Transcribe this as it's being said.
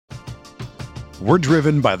We're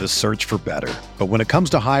driven by the search for better. But when it comes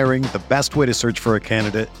to hiring, the best way to search for a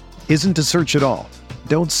candidate isn't to search at all.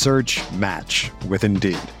 Don't search, match with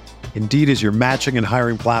Indeed. Indeed is your matching and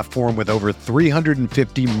hiring platform with over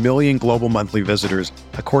 350 million global monthly visitors,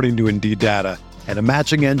 according to Indeed data, and a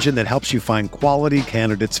matching engine that helps you find quality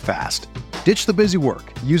candidates fast. Ditch the busy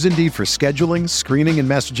work. Use Indeed for scheduling, screening, and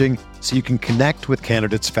messaging so you can connect with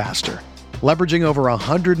candidates faster. Leveraging over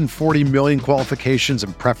 140 million qualifications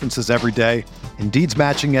and preferences every day, Indeed's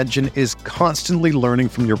matching engine is constantly learning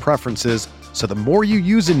from your preferences, so the more you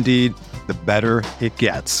use Indeed, the better it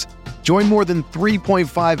gets. Join more than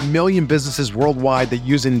 3.5 million businesses worldwide that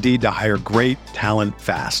use Indeed to hire great talent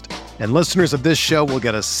fast. And listeners of this show will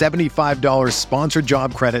get a $75 sponsored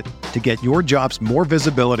job credit to get your jobs more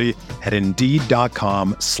visibility at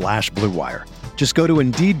Indeed.com/Blue Wire. Just go to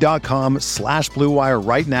Indeed.com/Blue Wire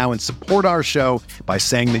right now and support our show by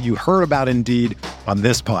saying that you heard about Indeed on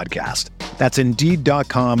this podcast. That's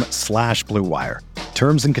Indeed.com/Blue Wire.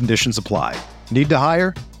 Terms and conditions apply. Need to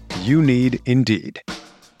hire? You need Indeed.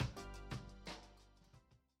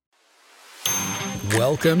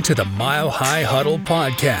 Welcome to the Mile High Huddle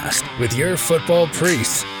podcast with your football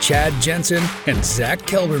priests, Chad Jensen and Zach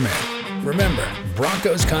Kelberman. Remember,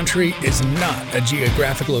 Broncos country is not a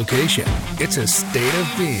geographic location. It's a state of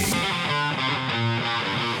being.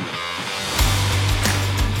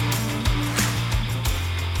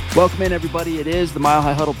 Welcome in, everybody. It is the Mile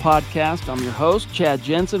High Huddle podcast. I'm your host, Chad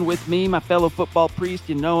Jensen. With me, my fellow football priest.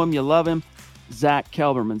 You know him, you love him, Zach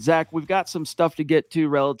Kelberman. Zach, we've got some stuff to get to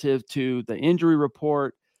relative to the injury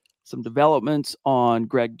report, some developments on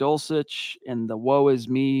Greg Dulcich and the woe is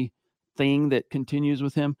me thing that continues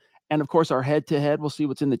with him. And of course, our head-to-head, we'll see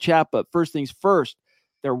what's in the chat. But first things first,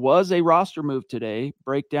 there was a roster move today.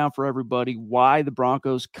 Break down for everybody why the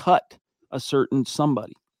Broncos cut a certain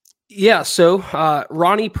somebody. Yeah, so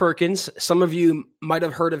Ronnie Perkins, some of you might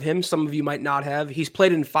have heard of him. Some of you might not have. He's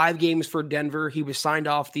played in 5 games for Denver. He was signed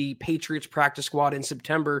off the Patriots practice squad in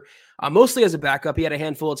September, mostly as a backup. He had a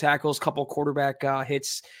handful of tackles, couple quarterback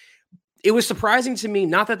hits. It was surprising to me,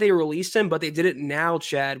 not that they released him, but they did it now,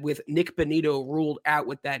 Chad, with Nick Bonito ruled out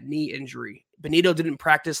with that knee injury. Bonito didn't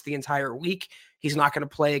practice the entire week. He's not going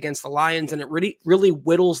to play against the Lions, and it really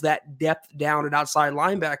whittles that depth down at outside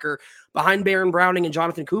linebacker. Behind Baron Browning and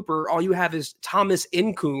Jonathan Cooper, all you have is Thomas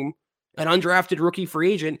Incoom, an undrafted rookie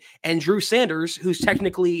free agent, and Drew Sanders, who's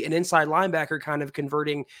technically an inside linebacker kind of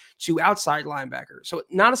converting to outside linebacker. So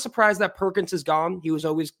not a surprise that Perkins is gone. He was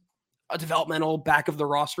always a developmental back of the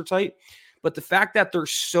roster type. But the fact that they're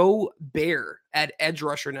so bare at edge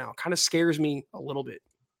rusher now kind of scares me a little bit.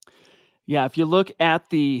 Yeah, if you look at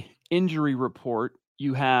the injury report,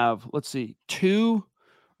 you have, 2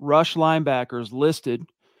 rush linebackers listed.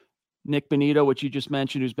 Nick Bonito, which you just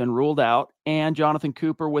mentioned, who's been ruled out, and Jonathan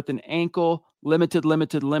Cooper with an ankle, limited.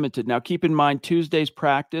 Now, keep in mind, Tuesday's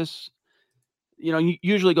practice,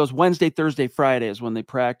 usually goes Wednesday, Thursday, Friday is when they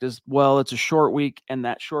practice. Well, it's a short week, and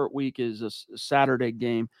that short week is a Saturday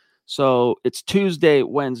game. So it's Tuesday,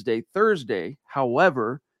 Wednesday, Thursday.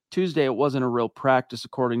 However, Tuesday, it wasn't a real practice,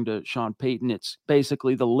 according to Sean Payton. It's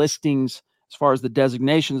basically the listings as far as the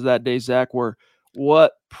designations that day, Zach, were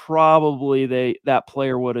what probably that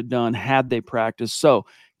player would have done had they practiced. So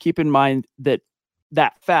keep in mind that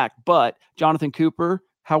fact. But Jonathan Cooper,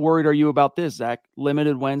 how worried are you about this, Zach?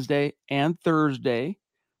 Limited Wednesday and Thursday.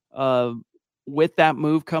 With that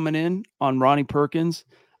move coming in on Ronnie Perkins,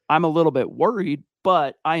 I'm a little bit worried,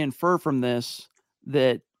 but I infer from this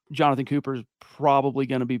that Jonathan Cooper is probably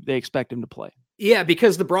going to they expect him to play. Yeah,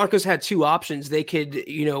 because the Broncos had 2 options. They could,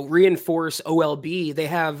 reinforce OLB. They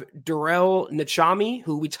have Darrell Nachami,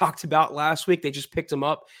 who we talked about last week. They just picked him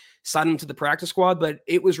up, signed him to the practice squad. But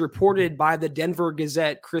it was reported by the Denver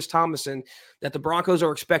Gazette, Chris Thomason, that the Broncos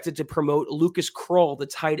are expected to promote Lucas Krull, the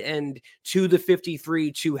tight end, to the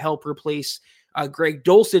 53 to help replace Greg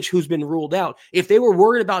Dulcich, who's been ruled out. If they were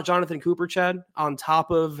worried about Jonathan Cooper, Chad, on top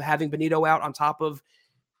of having Bonito out, on top of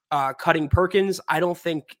cutting Perkins, I don't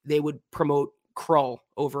think they would promote Krull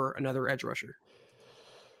over another edge rusher.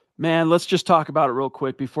 Man, let's just talk about it real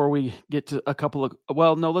quick before we get to a couple of,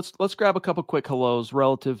 let's grab a couple quick hellos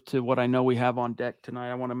relative to what I know we have on deck tonight.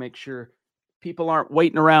 I want to make sure people aren't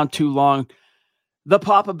waiting around too long. The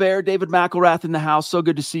Papa Bear, David McElrath in the house. So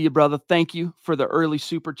good to see you, brother. Thank you for the early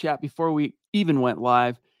super chat before we even went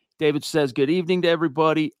live. David says, good evening to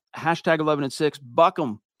everybody. Hashtag 11 and 6. Buck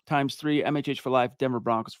 'em ×3. MHH for life. Denver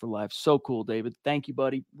Broncos for life. So cool, David. Thank you,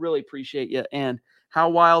 buddy. Really appreciate you. And how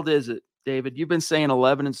wild is it, David? You've been saying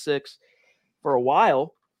 11 and 6 for a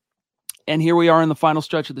while. And here we are in the final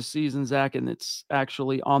stretch of the season, Zach, and it's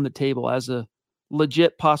actually on the table as a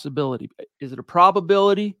legit possibility. Is it a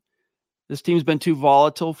probability This team's been too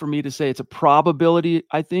volatile for me to say it's a probability,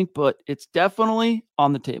 I think, but it's definitely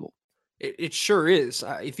on the table. It sure is.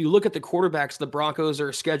 If you look at the quarterbacks the Broncos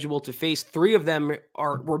are scheduled to face, 3 of them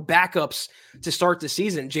were backups to start the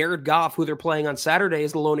season. Jared Goff, who they're playing on Saturday,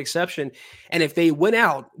 is the lone exception. And if they win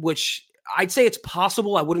out, which I'd say it's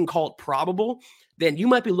possible, I wouldn't call it probable, then you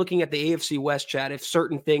might be looking at the AFC West, Chad, if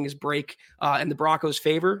certain things break in the Broncos'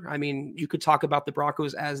 favor. I mean, you could talk about the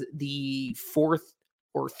Broncos as the 4th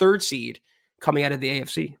or 3rd seed coming out of the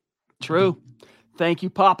AFC. True. Thank you,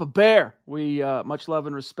 Papa Bear. We much love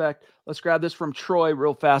and respect. Let's grab this from Troy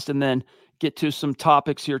real fast and then get to some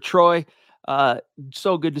topics here. Troy,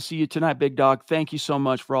 so good to see you tonight, big dog. Thank you so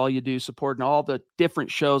much for all you do, supporting all the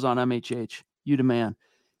different shows on MHH. You the man.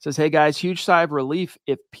 Says, hey, guys, huge sigh of relief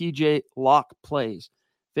if PJ Locke plays.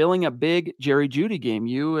 Feeling a big Jerry Jeudy game.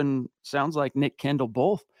 You and sounds like Nick Kendall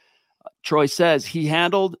both. Troy says he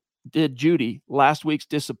did Jeudy last week's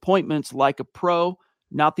disappointments like a pro,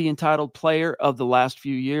 not the entitled player of the last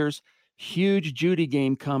few years. Huge Jeudy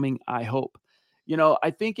game coming, I hope.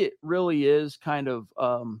 I think it really is kind of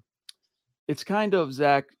it's kind of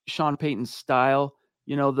Sean Payton's style.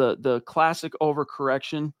 The classic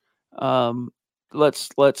overcorrection.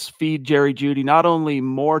 Let's feed Jerry Jeudy not only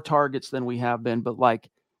more targets than we have been, but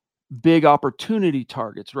like big opportunity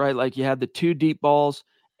targets, right? Like you had the 2 deep balls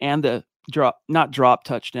and the not drop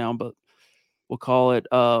touchdown, but we'll call it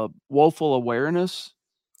woeful awareness.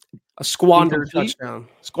 A squandered touchdown.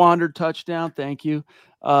 Squandered touchdown. Thank you.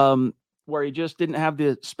 Where he just didn't have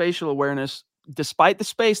the spatial awareness, despite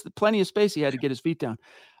plenty of space he had to get his feet down.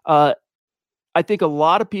 I think a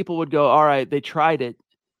lot of people would go, all right, they tried it.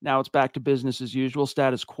 Now it's back to business as usual,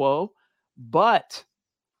 status quo. But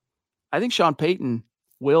I think Sean Payton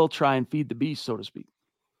will try and feed the beast, so to speak.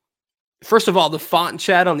 First of all, the font,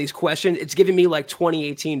 Chad, on these questions, it's giving me like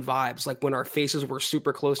 2018 vibes, like when our faces were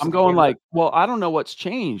super close. I'm going like, well, I don't know what's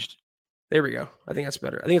changed. There we go. I think that's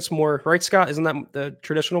better. I think it's more, right, Scott? Isn't that the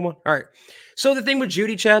traditional one? All right. So the thing with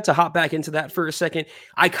Jeudy, Chad, to hop back into that for a second,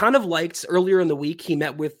 I kind of liked earlier in the week, he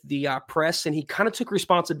met with the press and he kind of took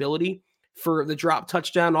responsibility for the drop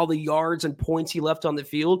touchdown, all the yards and points he left on the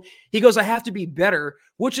field. He goes, I have to be better,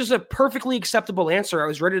 which is a perfectly acceptable answer. I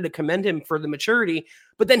was ready to commend him for the maturity,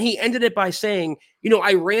 but then he ended it by saying,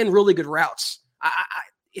 I ran really good routes.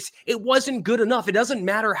 It wasn't good enough. It doesn't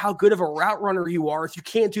matter how good of a route runner you are if you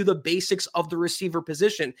can't do the basics of the receiver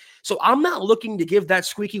position. So I'm not looking to give that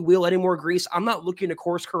squeaky wheel any more grease. I'm not looking to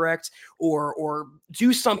course correct or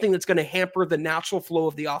do something that's going to hamper the natural flow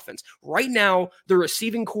of the offense. Right now, the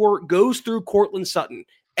receiving core goes through Courtland Sutton.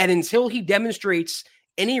 And until he demonstrates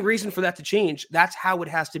any reason for that to change, that's how it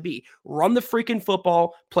has to be. Run the freaking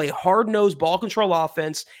football, play hard-nosed ball control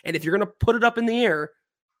offense, and if you're going to put it up in the air,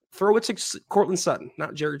 throw it to Courtland Sutton,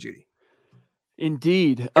 not Jerry Jeudy.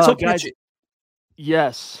 Indeed. Guys,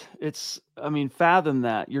 yes. Fathom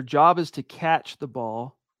that. Your job is to catch the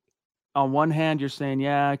ball. On one hand, you're saying,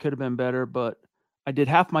 yeah, I could have been better, but I did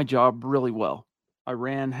half my job really well. I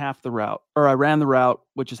ran half the route, or I ran the route,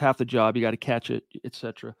 which is half the job. You got to catch it,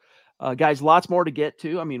 etc. Guys, lots more to get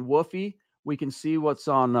to. Woofy, we can see what's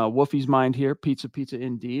on Woofy's mind here. Pizza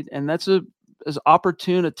indeed. And that's as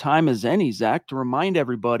opportune a time as any, Zach, to remind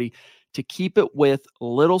everybody to keep it with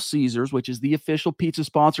Little Caesars, which is the official pizza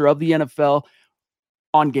sponsor of the NFL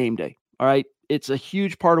on game day. All right. It's a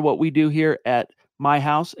huge part of what we do here at my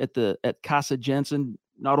house at Casa Jensen,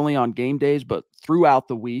 not only on game days, but throughout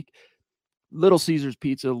the week. Little Caesars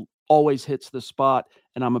pizza always hits the spot.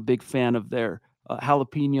 And I'm a big fan of their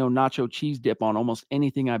jalapeno nacho cheese dip on almost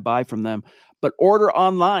anything I buy from them. But order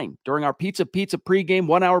online during our pizza pregame,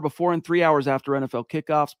 1 hour before and 3 hours after NFL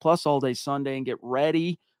kickoffs, plus all day Sunday, and get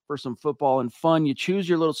ready for some football and fun. You choose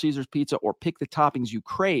your Little Caesars pizza or pick the toppings you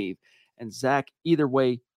crave. And Zach, either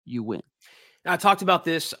way, you win. I talked about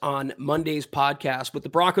this on Monday's podcast. With the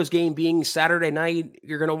Broncos game being Saturday night,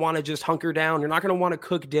 you're going to want to just hunker down. You're not going to want to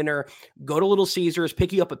cook dinner. Go to Little Caesars,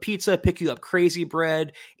 pick you up a pizza, pick you up crazy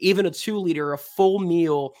bread, even a 2-liter, a full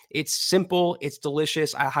meal. It's simple. It's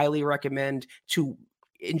delicious. I highly recommend to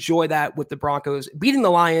enjoy that with the Broncos beating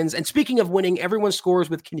the Lions. And speaking of winning, everyone scores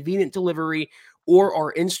with convenient delivery or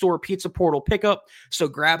our in-store pizza portal pickup. So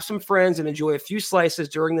grab some friends and enjoy a few slices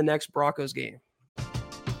during the next Broncos game.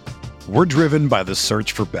 We're driven by the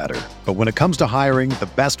search for better. But when it comes to hiring, the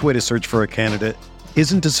best way to search for a candidate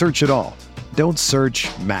isn't to search at all. Don't search,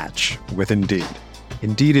 match with Indeed.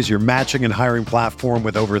 Indeed is your matching and hiring platform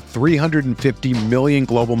with over 350 million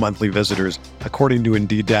global monthly visitors, according to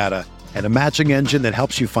Indeed data, and a matching engine that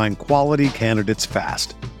helps you find quality candidates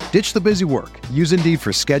fast. Ditch the busy work. Use Indeed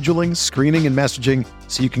for scheduling, screening, and messaging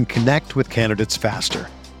so you can connect with candidates faster.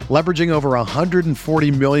 Leveraging over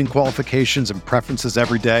 140 million qualifications and preferences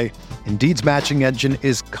every day, Indeed's matching engine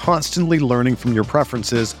is constantly learning from your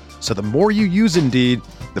preferences, so the more you use Indeed,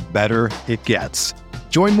 the better it gets.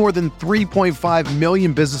 Join more than 3.5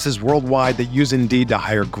 million businesses worldwide that use Indeed to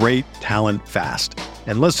hire great talent fast.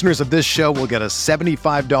 And listeners of this show will get a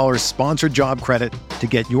 $75 sponsored job credit to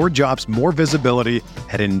get your jobs more visibility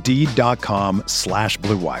at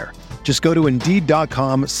Indeed.com/Blue Wire. Just go to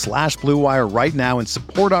Indeed.com/Blue Wire right now and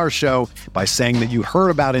support our show by saying that you heard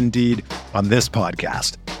about Indeed on this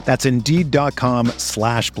podcast. That's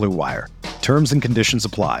Indeed.com/Blue Wire. Terms and conditions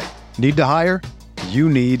apply. Need to hire? You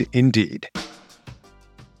need Indeed.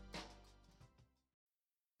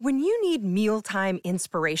 When you need mealtime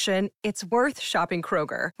inspiration, it's worth shopping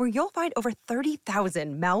Kroger, where you'll find over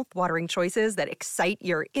 30,000 mouth-watering choices that excite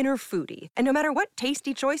your inner foodie. And no matter what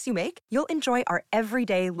tasty choice you make, you'll enjoy our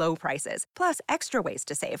everyday low prices, plus extra ways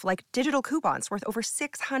to save, like digital coupons worth over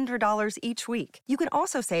 $600 each week. You can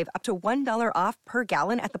also save up to $1 off per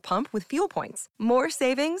gallon at the pump with fuel points. More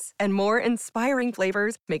savings and more inspiring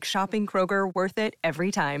flavors make shopping Kroger worth it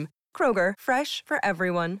every time. Kroger, fresh for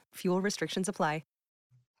everyone. Fuel restrictions apply.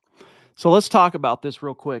 So let's talk about this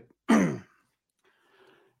real quick.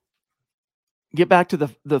 Get back to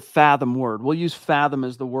the fathom word. We'll use fathom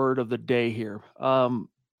as the word of the day here.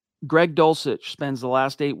 Greg Dulcich spends the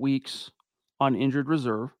last 8 weeks on injured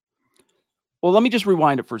reserve. Well, let me just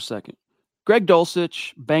rewind it for a second. Greg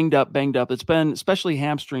Dulcich, banged up. It's been especially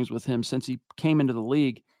hamstrings with him since he came into the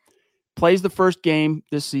league. Plays the first game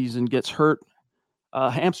this season, gets hurt.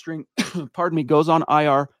 Hamstring, goes on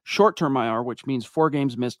IR, short-term IR, which means 4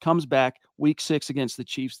 games missed, comes back week 6 against the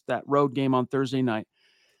Chiefs, that road game on Thursday night,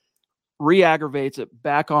 re-aggravates it,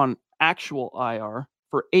 back on actual IR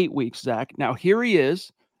for 8 weeks, Zach. Now, here he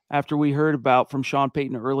is, after we heard about from Sean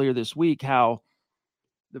Payton earlier this week, how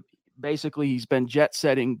basically he's been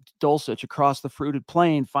jet-setting Dulcich across the fruited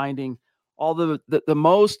plain, finding all the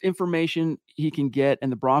most information he can get,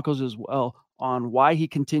 and the Broncos as well, on why he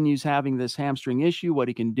continues having this hamstring issue, what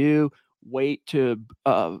he can do, weight to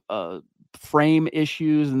frame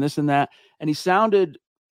issues and this and that. And he sounded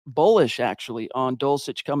bullish, actually, on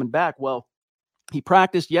Dulcich coming back. Well, he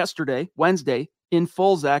practiced yesterday, Wednesday, in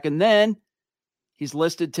full, Zach, and then he's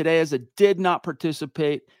listed today as a did not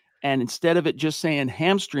participate. And instead of it just saying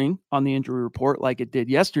hamstring on the injury report like it did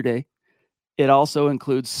yesterday, it also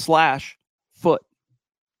includes /foot.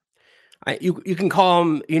 You can call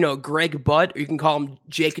him, Greg Butt, or you can call him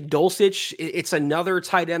Jake Dulcich. It's another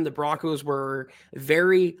tight end the Broncos were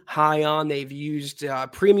very high on. They've used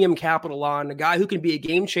premium capital on a guy who can be a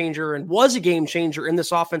game changer and was a game changer in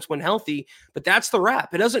this offense when healthy. But that's the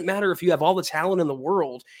wrap. It doesn't matter if you have all the talent in the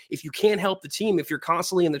world. If you can't help the team, if you're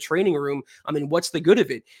constantly in the training room, what's the good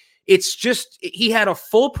of it? It's just, he had a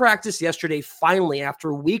full practice yesterday, finally,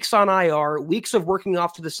 after weeks on IR, weeks of working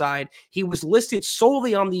off to the side. He was listed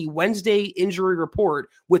solely on the Wednesday injury report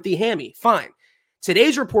with the hammy. Fine.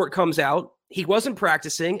 Today's report comes out. He wasn't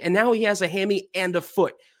practicing, and now he has a hammy and a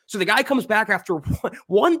foot. So the guy comes back after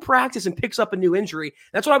one practice and picks up a new injury.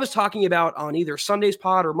 That's what I was talking about on either Sunday's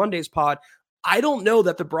pod or Monday's pod. I don't know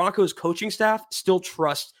that the Broncos coaching staff still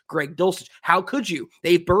trusts Greg Dulcich. How could you?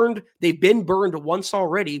 They've been burned once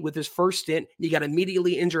already with his first stint. He got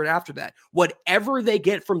immediately injured after that. Whatever they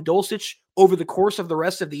get from Dulcich over the course of the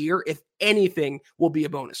rest of the year, if anything, will be a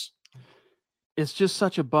bonus. It's just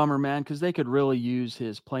such a bummer, man, because they could really use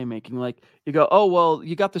his playmaking. Like, you go, oh, well,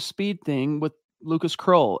 you got the speed thing with Lucas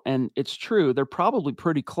Kroll, and it's true. They're probably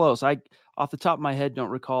pretty close. I, off the top of my head,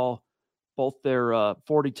 don't recall both their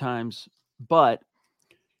 40 times. But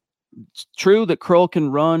it's true that Kroll can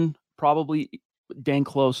run probably dang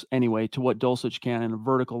close anyway to what Dulcich can in a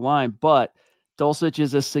vertical line. But Dulcich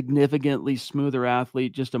is a significantly smoother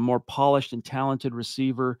athlete, just a more polished and talented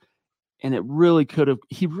receiver. And he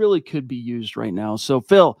really could be used right now. So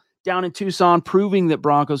Phil, down in Tucson, proving that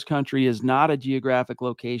Broncos country is not a geographic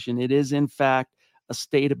location. It is, in fact, a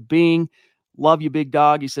state of being. Love you, big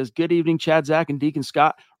dog. He says, good evening, Chad, Zach, and Deacon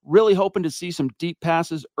Scott. Really hoping to see some deep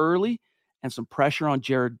passes early and some pressure on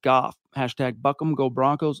Jared Goff. Hashtag Buckham, go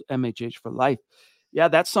Broncos, MHH for life. Yeah,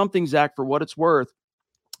 that's something, Zach, for what it's worth.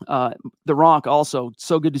 The Ronk also,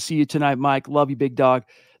 so good to see you tonight, Mike. Love you, big dog.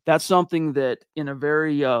 That's something that in a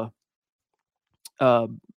very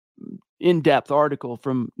in-depth article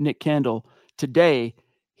from Nick Kendall today,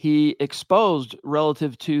 he exposed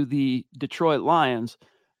relative to the Detroit Lions.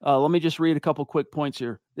 Let me just read a couple quick points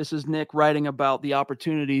here. This is Nick writing about the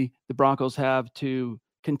opportunity the Broncos have to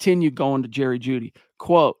continue going to Jerry Jeudy.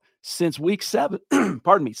 Quote, since week 7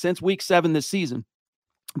 this season,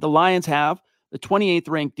 the Lions have the 28th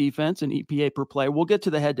ranked defense in EPA per play. We'll get to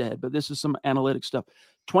the head-to-head, but this is some analytic stuff.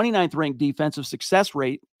 29th ranked defensive success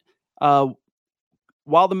rate.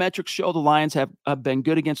 While the metrics show the Lions have been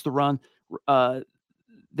good against the run,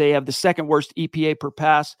 they have the second worst EPA per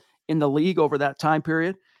pass in the league over that time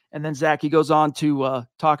period. And then Zach, he goes on to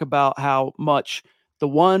talk about how much the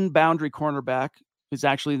one boundary cornerback is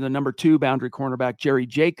actually the number 2 boundary cornerback, Jerry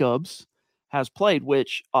Jacobs, has played,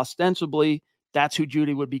 which ostensibly that's who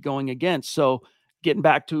Jeudy would be going against. So getting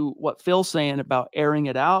back to what Phil's saying about airing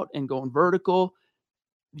it out and going vertical,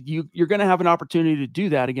 you're going to have an opportunity to do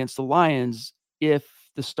that against the Lions if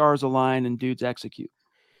the stars align and dudes execute.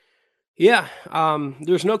 Yeah,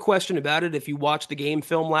 there's no question about it. If you watched the game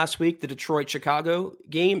film last week, the Detroit-Chicago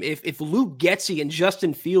game, if Luke Getsy and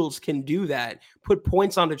Justin Fields can do that, put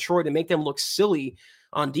points on Detroit and make them look silly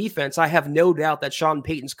on defense, I have no doubt that Sean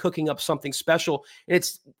Payton's cooking up something special. And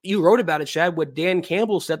you wrote about it, Chad, what Dan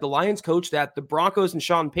Campbell said, the Lions coach, that the Broncos and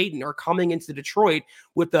Sean Payton are coming into Detroit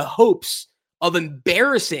with the hopes of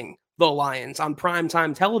embarrassing the Lions on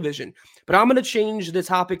primetime television. But I'm going to change the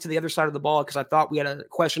topic to the other side of the ball because I thought we had a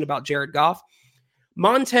question about Jared Goff.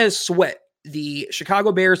 Montez Sweat, the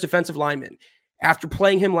Chicago Bears defensive lineman, after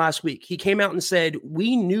playing him last week, he came out and said,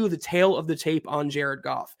 we knew the tail of the tape on Jared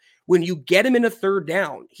Goff. When you get him in a third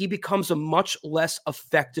down, he becomes a much less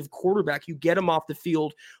effective quarterback. You get him off the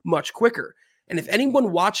field much quicker. And if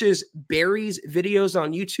anyone watches Barry's videos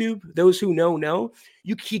on YouTube, those who know,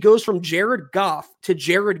 he goes from Jared Goff to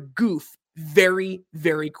Jared Goof very,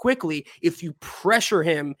 very quickly. If you pressure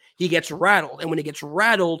him, he gets rattled. And when he gets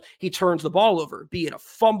rattled, he turns the ball over, be it a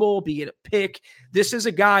fumble, be it a pick. This is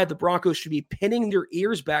a guy the Broncos should be pinning their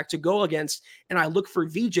ears back to go against. And I look for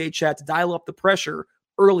VJ Chat to dial up the pressure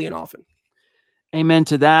early and often. Amen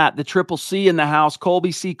to that. The Triple C in the house,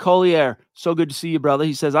 Colby C. Collier. So good to see you, brother.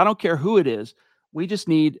 He says, I don't care who it is. We just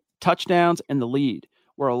need touchdowns and the lead.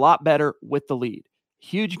 We're a lot better with the lead.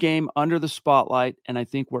 Huge game under the spotlight, and I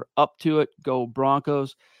think we're up to it. Go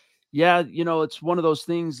Broncos. Yeah, it's one of those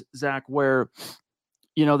things, Zach, where,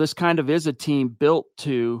 this kind of is a team built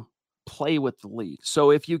to play with the lead.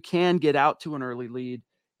 So if you can get out to an early lead,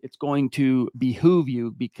 it's going to behoove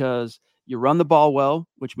you because you run the ball well,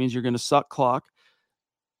 which means you're going to suck clock.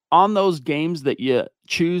 On those games that you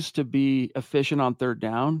choose to be efficient on third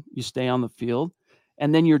down, you stay on the field.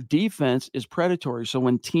 And then your defense is predatory. So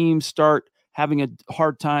when teams start having a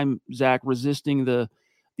hard time, Zach, resisting the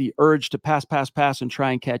urge to pass, and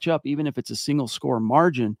try and catch up, even if it's a single score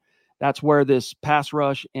margin, that's where this pass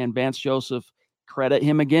rush and Vance Joseph, credit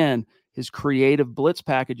him again, his creative blitz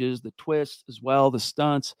packages, the twists as well, the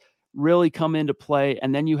stunts, really come into play.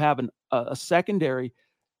 And then you have a secondary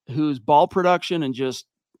whose ball production and just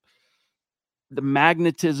the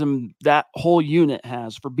magnetism that whole unit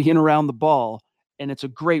has for being around the ball. And it's a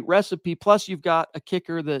great recipe. Plus, you've got a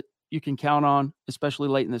kicker that you can count on, especially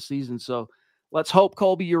late in the season. So let's hope,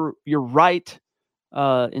 Colby, you're right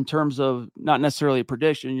in terms of not necessarily a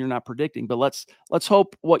prediction. You're not predicting, but let's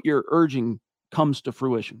hope what you're urging comes to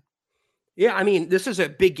fruition. Yeah, I mean, this is a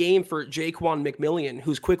big game for Jaquan McMillian,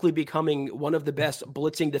 who's quickly becoming one of the best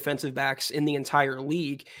blitzing defensive backs in the entire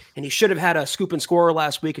league. And he should have had a scoop and scorer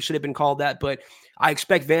last week. It should have been called that. But I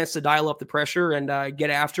expect Vance to dial up the pressure and get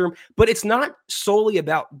after him. But it's not solely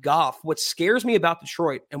about Goff. What scares me about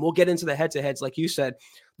Detroit, and we'll get into the head-to-heads like you said,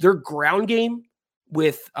 their ground game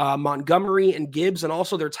with Montgomery and Gibbs, and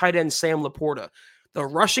also their tight end Sam Laporta. The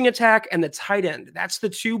rushing attack and the tight end, that's the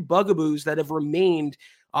two bugaboos that have remained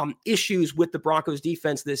issues with the Broncos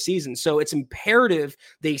defense this season. So it's imperative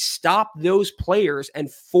they stop those players and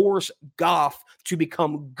force Goff to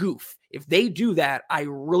become goof. If they do that, I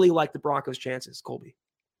really like the Broncos' chances, Colby.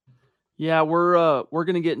 Yeah, we're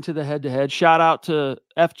going to get into the head-to-head. Shout out to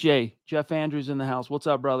FJ, Jeff Andrews in the house. What's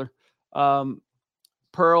up, brother?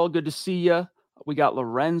 Pearl, good to see you. We got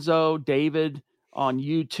Lorenzo, David on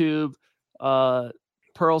YouTube.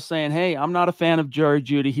 Pearl saying, hey, I'm not a fan of Jerry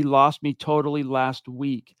Jeudy. He lost me totally last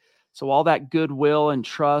week. So all that goodwill and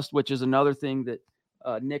trust, which is another thing that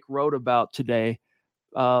Nick wrote about today,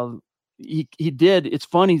 he did. It's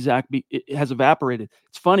funny, Zach, it has evaporated.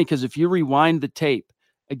 It's funny because if you rewind the tape,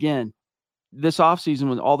 again, this offseason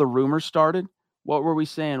when all the rumors started, what were we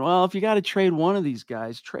saying? Well, if you got to trade one of these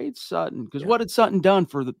guys, trade Sutton. Because what had Sutton done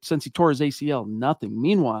since he tore his ACL? Nothing.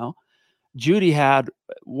 Meanwhile, Jeudy had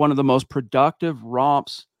one of the most productive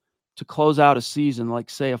romps to close out a season, like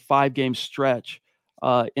say a 5-game stretch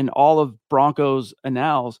in all of Broncos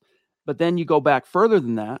annals. But then you go back further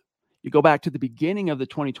than that. You go back to the beginning of the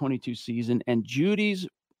 2022 season, and Judy's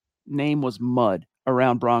name was mud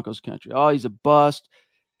around Broncos country. Oh, he's a bust.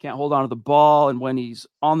 can't hold on to the ball. And when he's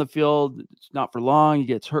on the field, it's not for long. He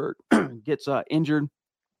gets hurt, gets injured.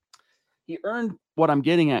 He earned what I'm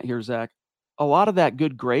getting at here, Zach. A lot of that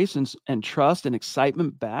good grace and trust and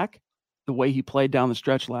excitement back, the way he played down the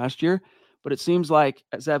stretch last year. But it seems like,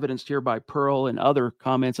 as evidenced here by Pearl and other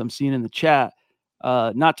comments I'm seeing in the chat,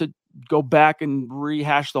 not to go back and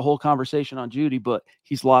rehash the whole conversation on Judy, but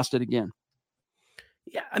he's lost it again.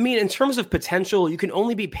 Yeah, I mean, in terms of potential, you can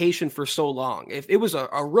only be patient for so long. If it was a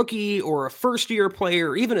rookie or a first-year player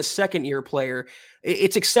or even a second-year player,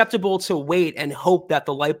 it's acceptable to wait and hope that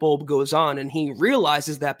the light bulb goes on and he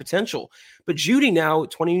realizes that potential. But Judy now,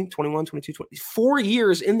 20, 21, 22, 20, 4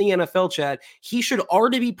 years in the NFL, Chad, he should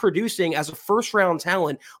already be producing as a first-round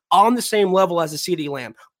talent on the same level as a CeeDee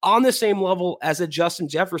Lamb, on the same level as a Justin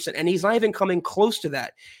Jefferson, and he's not even coming close to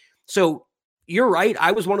that. So you're right.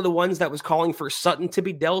 I was one of the ones that was calling for Sutton to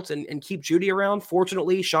be dealt and keep Judy around.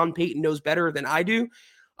 Fortunately, Sean Payton knows better than I do.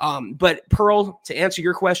 But Pearl, to answer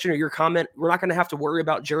your question or your comment, we're not going to have to worry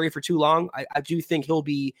about Jerry for too long. I do think he'll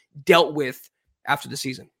be dealt with after the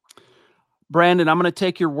season. Brandon, I'm going to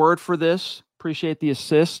take your word for this. Appreciate the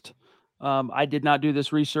assist. I did not do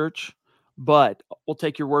this research, but we'll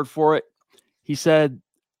take your word for it. He said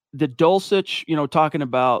the Dulcich, talking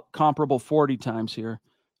about comparable 40 times here.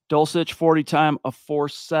 Dulcich 40 time a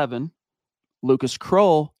 4.7, Lucas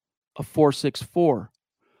Kroll a 4.64.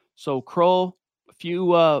 So Kroll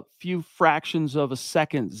a few fractions of a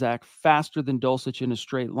second, Zach, faster than Dulcich in a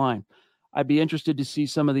straight line. I'd be interested to see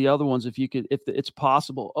some of the other ones if it's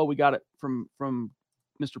possible. Oh, we got it from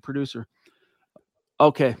Mr. Producer.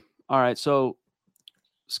 Okay, all right. So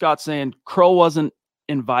Scott's saying Kroll wasn't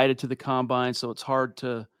invited to the combine, so it's hard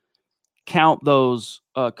to count those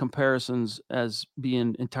comparisons as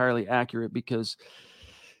being entirely accurate because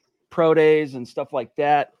pro days and stuff like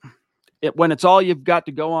that, when it's all you've got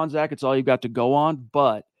to go on, Zach, it's all you've got to go on.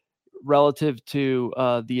 But relative to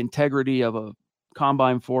the integrity of a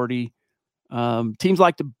combine 40, teams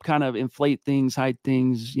like to kind of inflate things, hide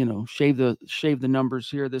things, shave the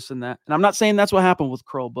numbers here, this and that. And I'm not saying that's what happened with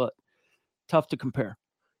Kroll, but tough to compare.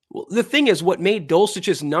 Well, the thing is, what made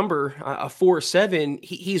Dulcich's number a 4.7,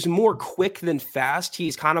 he's more quick than fast.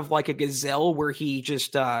 He's kind of like a gazelle where he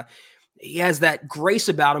just he has that grace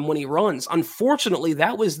about him when he runs. Unfortunately,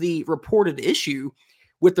 that was the reported issue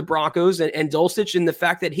with the Broncos and Dulcich, in the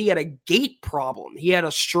fact that he had a gait problem, he had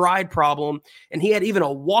a stride problem, and he had even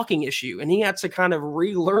a walking issue. And he had to kind of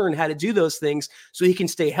relearn how to do those things so he can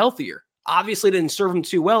stay healthier. Obviously, it didn't serve him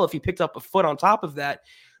too well if he picked up a foot on top of that,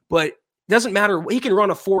 but doesn't matter. He can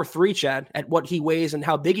run a 4.3, Chad, at what he weighs and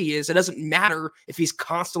how big he is. It doesn't matter if he's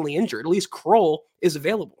constantly injured. At least Kroll is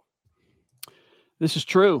available. This is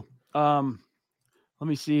true. Let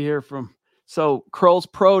me see here so Kroll's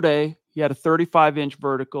pro day, he had a 35-inch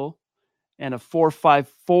vertical and a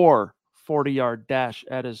 4.54 40-yard dash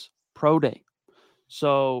at his pro day.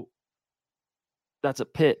 So that's a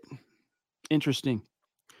pit. Interesting.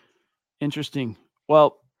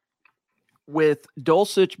 Well, with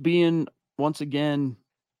Dulcich being once again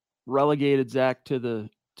relegated, Zach, to the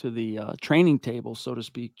training table, so to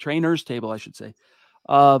speak, trainer's table, I should say.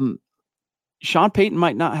 Sean Payton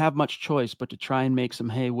might not have much choice but to try and make some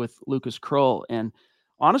hay with Lucas Kroll. And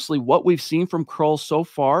honestly, what we've seen from Kroll so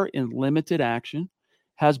far in limited action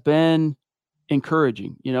has been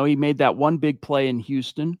encouraging. He made that one big play in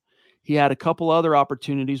Houston. He had a couple other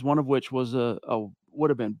opportunities, one of which was would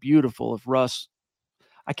have been beautiful if Russ,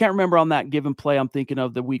 I can't remember on that given play I'm thinking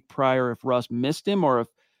of the week prior, if Russ missed him or if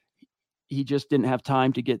he just didn't have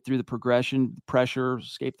time to get through the progression, pressure,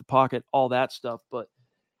 escape the pocket, all that stuff. But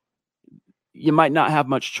you might not have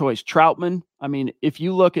much choice. Troutman, I mean, if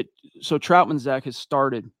you look at, so Troutman, Zach, has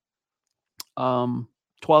started 12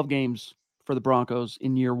 games for the Broncos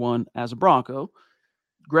in year one as a Bronco.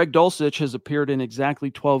 Greg Dulcich has appeared in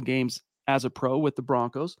exactly 12 games as a pro with the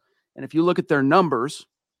Broncos. And if you look at their numbers,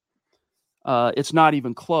 it's not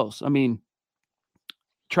even close. I mean,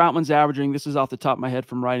 Troutman's averaging, this is off the top of my head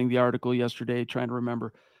from writing the article yesterday, trying to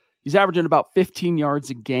remember, he's averaging about 15 yards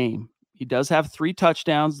a game. He does have 3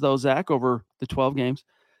 touchdowns, though, Zach, over the 12 games.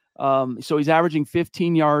 So he's averaging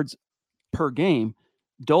 15 yards per game.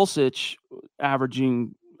 Dulcich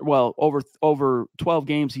averaging, well, over 12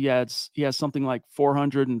 games, he has something like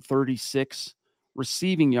 436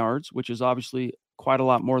 receiving yards, which is obviously quite a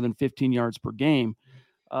lot more than 15 yards per game.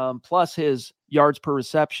 Plus his yards per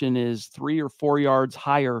reception is 3 or 4 yards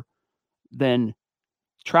higher than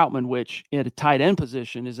Troutman, which at a tight end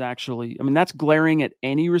position is actually, I mean, that's glaring at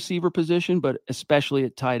any receiver position, but especially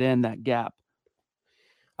at tight end, that gap.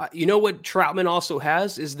 You know what Troutman also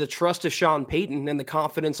has is the trust of Sean Payton and the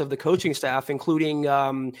confidence of the coaching staff, including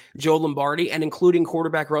Joe Lombardi and including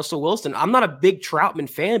quarterback Russell Wilson. I'm not a big Troutman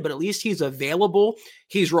fan, but at least he's available,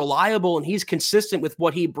 he's reliable, and he's consistent with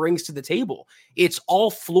what he brings to the table. It's all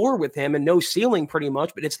floor with him and no ceiling pretty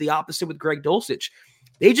much, but it's the opposite with Greg Dulcich.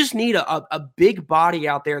 They just need a big body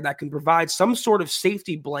out there that can provide some sort of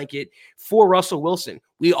safety blanket for Russell Wilson.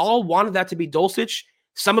 We all wanted that to be Dulcich.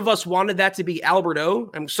 Some of us wanted that to be Albert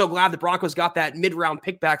O. I'm so glad the Broncos got that mid-round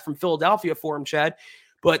pick back from Philadelphia for him, Chad.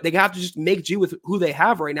 But they have to just make do with who they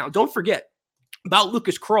have right now. Don't forget about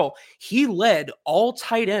Lucas Krull. He led all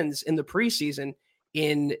tight ends in the preseason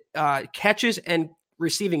in catches and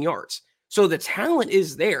receiving yards. So the talent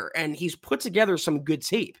is there, and he's put together some good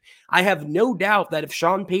tape. I have no doubt that if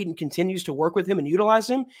Sean Payton continues to work with him and utilize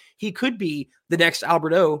him, he could be the next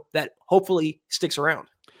Albert O that hopefully sticks around.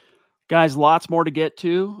 Guys, lots more to get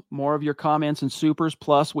to, more of your comments and supers,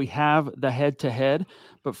 plus we have the head-to-head.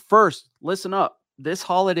 But first, listen up. This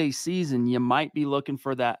holiday season, you might be looking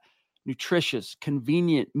for that nutritious,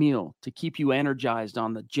 convenient meal to keep you energized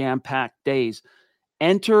on the jam-packed days.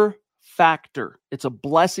 Enter Factor. It's a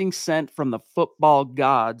blessing sent from the football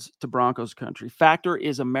gods to Broncos country. Factor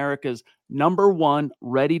is America's #1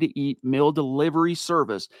 ready-to-eat meal delivery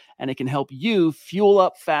service, and it can help you fuel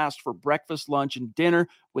up fast for breakfast, lunch, and dinner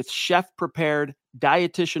with chef-prepared,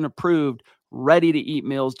 dietitian-approved, ready-to-eat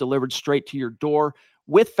meals delivered straight to your door.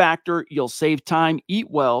 With Factor, you'll save time, eat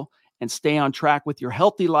well, and stay on track with your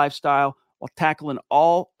healthy lifestyle while tackling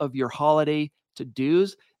all of your holiday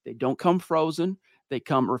to-dos. They don't come frozen. They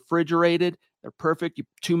come refrigerated. They're perfect.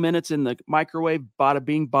 2 minutes in the microwave, bada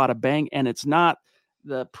bing, bada bang. And it's not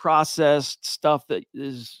the processed stuff that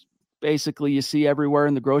is basically you see everywhere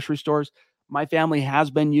in the grocery stores. My family has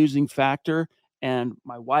been using Factor, and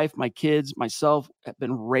my wife, my kids, myself have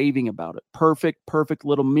been raving about it. Perfect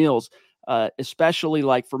little meals. Especially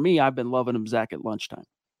like for me, I've been loving them, Zach, at lunchtime.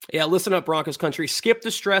 Yeah, listen up, Broncos country. Skip the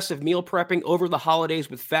stress of meal prepping over the holidays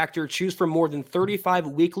with Factor. Choose from more than 35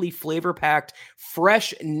 weekly flavor-packed,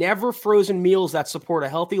 fresh, never frozen meals that support a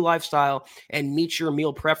healthy lifestyle and meet your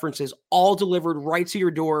meal preferences, all delivered right to your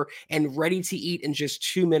door and ready to eat in just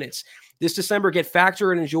 2 minutes. This December, get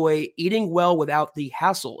Factor and enjoy eating well without the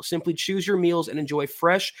hassle. Simply choose your meals and enjoy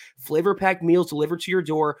fresh, flavor-packed meals delivered to your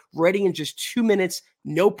door, ready in just 2 minutes.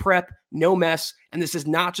 No prep, no mess. And this is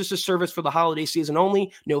not just a service for the holiday season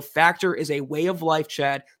only. No, Factor is a way of life,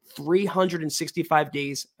 Chad, 365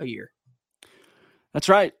 days a year. That's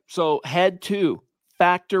right. So head to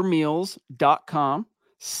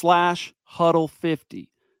factormeals.com/huddle50.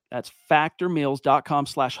 That's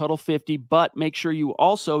factormeals.com/huddle50. But make sure you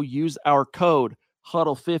also use our code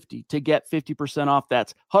huddle50 to get 50% off.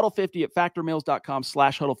 That's huddle50 at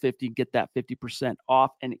factormeals.com/huddle50. Get that 50%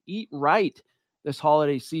 off and eat right this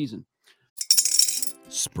holiday season.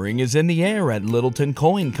 Spring is in the air at Littleton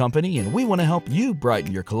Coin Company, and we want to help you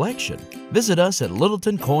brighten your collection. Visit us at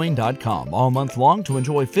littletoncoin.com all month long to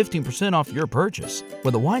enjoy 15% off your purchase.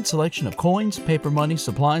 With a wide selection of coins, paper money,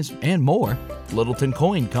 supplies, and more, Littleton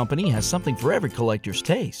Coin Company has something for every collector's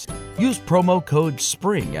taste. Use promo code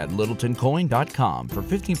SPRING at littletoncoin.com for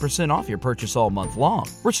 15% off your purchase all month long.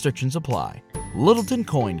 Restrictions apply. Littleton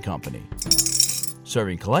Coin Company.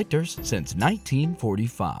 Serving collectors since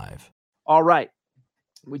 1945. All right.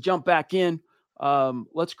 We jump back in.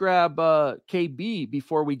 Let's grab KB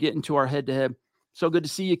before we get into our head-to-head. So good to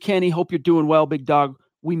see you, Kenny. Hope you're doing well, big dog.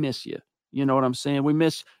 We miss you. You know what I'm saying?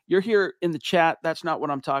 You're here in the chat. That's not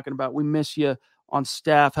what I'm talking about. We miss you on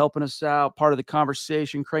staff, helping us out, part of the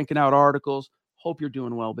conversation, cranking out articles. Hope you're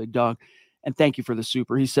doing well, big dog. And thank you for the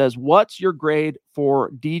super. He says, what's your grade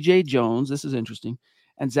for DJ Jones? This is interesting.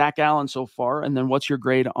 And Zach Allen so far. And then what's your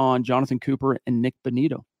grade on Jonathan Cooper and Nick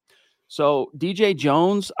Bonito? So DJ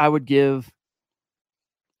Jones, I would give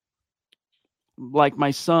like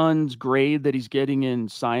my son's grade that he's getting in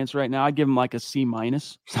science right now. I'd give him like a C-,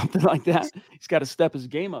 something like that. He's got to step his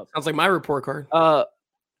game up. Sounds like my report card.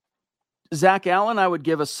 Zach Allen, I would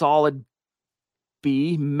give a solid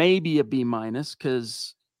B, maybe a B-,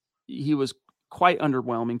 because he was quite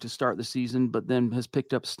underwhelming to start the season, but then has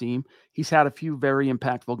picked up steam. He's had a few very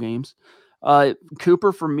impactful games.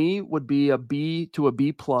 Cooper for me would be a B to a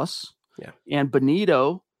B+. Yeah. And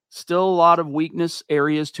Bonito, still a lot of weakness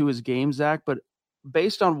areas to his game, Zach, but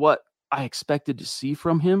based on what I expected to see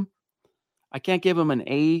from him, I can't give him an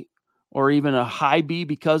A or even a high B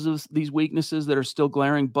because of these weaknesses that are still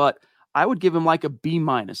glaring, but I would give him like a B-.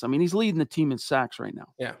 I mean, he's leading the team in sacks right now.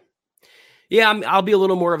 Yeah. Yeah, I'll be a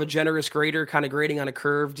little more of a generous grader, kind of grading on a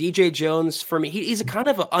curve. DJ Jones, for me, he's a kind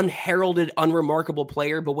of an unheralded, unremarkable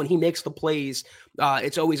player, but when he makes the plays,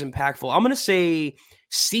 it's always impactful. I'm going to say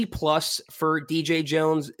C+ for DJ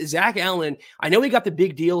Jones. Zach Allen, I know he got the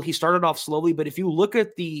big deal. He started off slowly, but if you look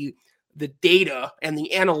at the data and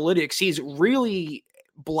the analytics, he's really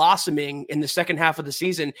blossoming in the second half of the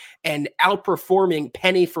season and outperforming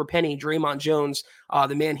penny for penny Draymond Jones,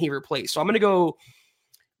 the man he replaced. So I'm going to go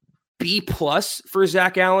B+ for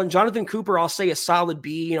Zach Allen. Jonathan Cooper, I'll say a solid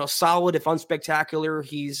B, solid if unspectacular.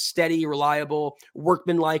 He's steady, reliable,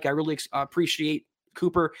 workmanlike. I really appreciate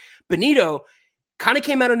Cooper. Benito kind of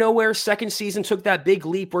came out of nowhere. Second season, took that big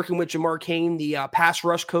leap working with Jamar Cain, the pass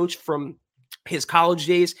rush coach from his college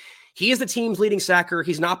days. He is the team's leading sacker.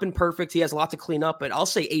 He's not been perfect. He has a lot to clean up, but I'll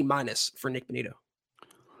say A- for Nick Benito.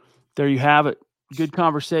 There you have it. Good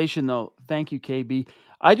conversation, though. Thank you, KB.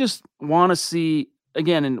 I just want to see,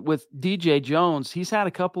 again, and with DJ Jones, he's had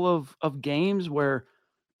a couple of games where,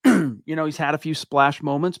 he's had a few splash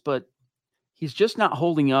moments, but he's just not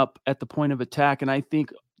holding up at the point of attack. And I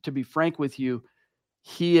think, to be frank with you,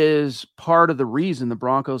 he is part of the reason the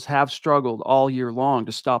Broncos have struggled all year long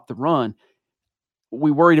to stop the run. We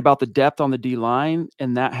worried about the depth on the D-line,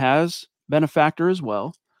 and that has been a factor as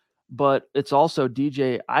well. But it's also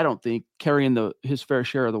DJ, I don't think, carrying his fair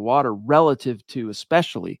share of the water relative to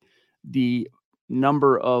especially the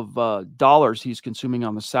number of dollars he's consuming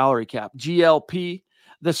on the salary cap. GLP,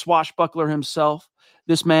 the swashbuckler himself,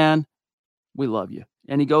 this man, we love you.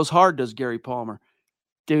 And he goes hard, does Gary Palmer.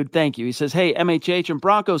 Dude, thank you. He says, hey, MHH and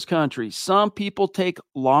Broncos country, some people take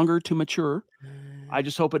longer to mature. I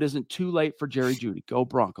just hope it isn't too late for Jerry Jeudy. Go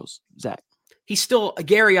Broncos. Zach. He's still,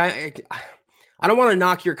 Gary, I don't want to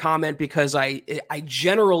knock your comment because I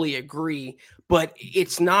generally agree, but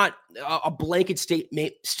it's not a blanket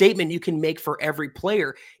statement you can make for every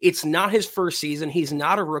player. It's not his first season. He's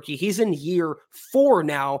not a rookie. He's in year 4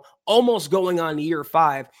 now, almost going on year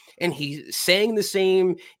 5. And he's saying the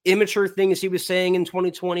same immature things he was saying in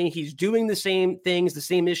 2020. He's doing the same things, the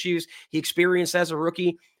same issues he experienced as a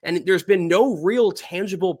rookie. And there's been no real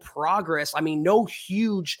tangible progress. I mean, no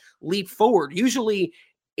huge leap forward. Usually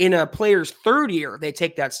in a player's third year, they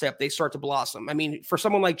take that step. They start to blossom. I mean, for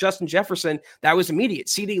someone like Justin Jefferson, that was immediate.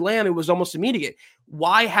 CeeDee Lamb, it was almost immediate.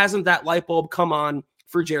 Why hasn't that light bulb come on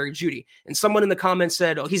for Jerry Jeudy? And someone in the comments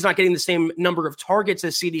said, oh, he's not getting the same number of targets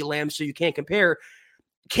as CeeDee Lamb, so you can't compare.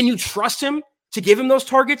 Can you trust him to give him those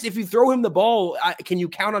targets? If you throw him the ball, can you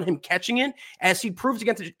count on him catching it? As he proved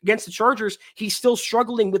against the Chargers, he's still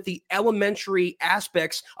struggling with the elementary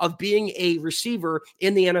aspects of being a receiver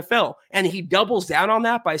in the NFL. And he doubles down on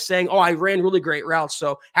that by saying, oh, I ran really great routes,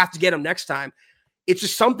 so have to get him next time. It's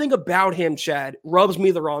just something about him, Chad, rubs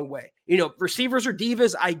me the wrong way. Receivers are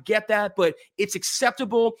divas. I get that, but it's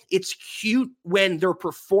acceptable. It's cute when they're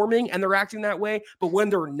performing and they're acting that way. But when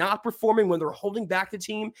they're not performing, when they're holding back the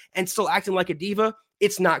team and still acting like a diva,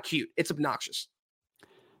 it's not cute. It's obnoxious.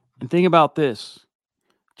 And think about this.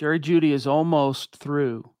 Jerry Jeudy is almost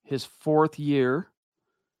through his 4th year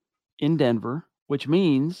in Denver, which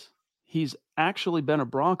means he's actually been a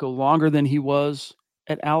Bronco longer than he was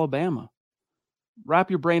at Alabama. Wrap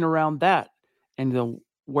your brain around that. And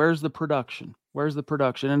where's the production? Where's the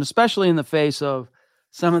production? And especially in the face of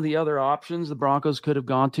some of the other options the Broncos could have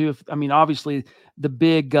gone to. Obviously the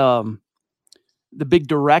big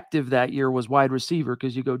directive that year was wide receiver,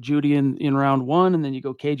 because you go Jeudy in round 1, and then you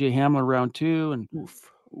go KJ Hamler round 2. And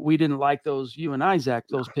we didn't like those, you and I, Zach,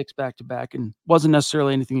 those picks back to back, and wasn't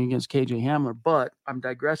necessarily anything against KJ Hamler, but I'm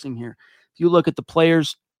digressing here. If you look at the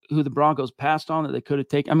players who the Broncos passed on that they could have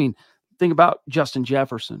taken, think about Justin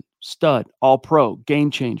Jefferson, stud, all-pro,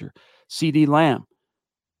 game changer. CeeDee Lamb,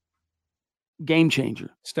 game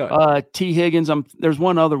changer. Stud. T. Higgins, there's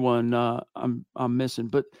one other one I'm missing,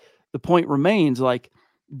 but the point remains, like,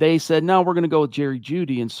 they said, no, we're going to go with Jerry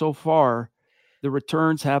Jeudy, and so far the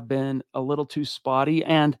returns have been a little too spotty.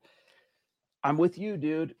 And I'm with you,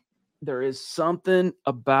 dude. There is something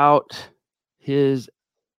about his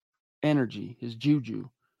energy, his juju,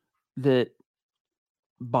 that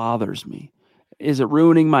bothers me. Is it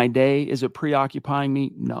ruining my day? Is it preoccupying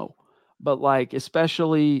me? No. But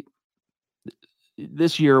especially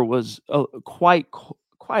this year was quite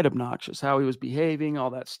obnoxious how he was behaving,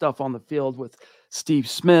 all that stuff on the field with Steve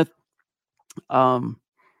Smith,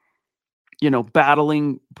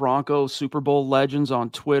 battling Bronco Super Bowl legends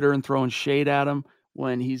on Twitter and throwing shade at him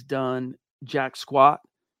when he's done jack squat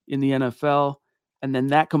in the NFL. And then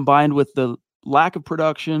that combined with the lack of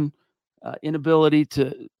production, inability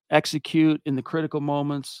to execute in the critical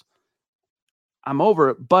moments, I'm over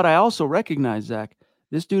it. But I also recognize, Zach,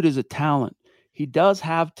 this dude is a talent. He does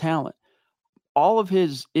have talent. all of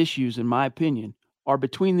his issues, in my opinion, are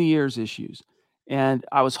between the ears issues. And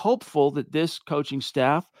I was hopeful that this coaching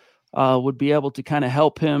staff would be able to kind of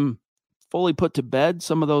help him fully put to bed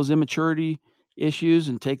some of those immaturity issues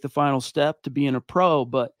and take the final step to being a pro,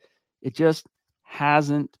 but it just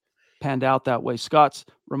hasn't panned out that way. Scott's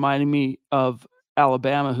reminding me of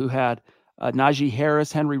Alabama, who had Najee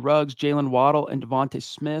Harris, Henry Ruggs, Jalen Waddle, and Devontae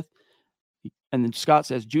Smith. And then Scott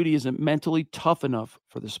says Judy isn't mentally tough enough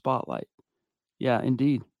for the spotlight. Yeah,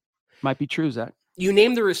 indeed. Might be true, Zach. You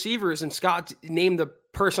named the receivers, and Scott named the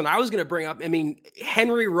person I was going to bring up. I mean,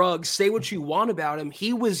 Henry Ruggs, say what you want about him.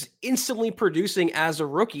 He was instantly producing as a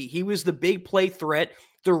rookie. He was the big play threat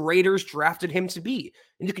the Raiders drafted him to be.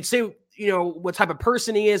 And you can say, what type of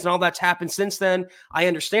person he is and all that's happened since then. I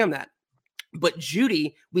understand that. But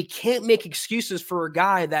Judy, we can't make excuses for a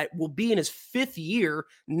guy that will be in his 5th year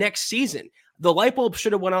next season. The light bulb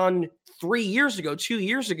should have went on 2 years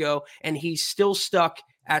ago, and he's still stuck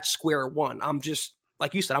at square one. I'm just,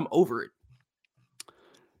 like you said, I'm over it.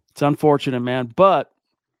 It's unfortunate, man. But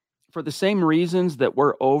for the same reasons that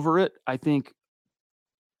we're over it, I think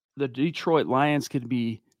the Detroit Lions could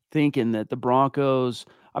be thinking that the Broncos,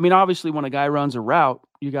 I mean, obviously when a guy runs a route,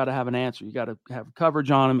 you got to have an answer. You got to have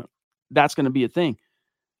coverage on him. That's going to be a thing.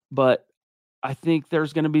 But I think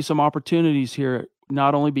there's going to be some opportunities here,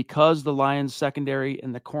 not only because the Lions secondary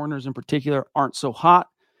and the corners in particular aren't so hot,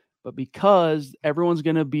 but because everyone's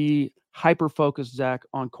going to be hyper-focused, Zach,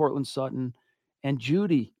 on Cortland Sutton and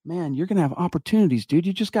Judy. Man, you're going to have opportunities, dude.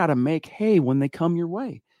 You just got to make hay when they come your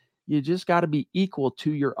way. You just got to be equal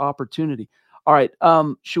to your opportunity. All right.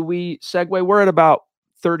 Should we segue? We're at about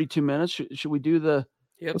 32 minutes. Should we do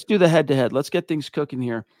let's do the head-to-head. Let's get things cooking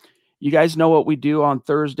here. You guys know what we do on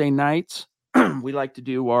Thursday nights. We like to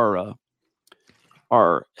do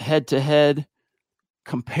our head-to-head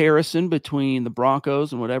comparison between the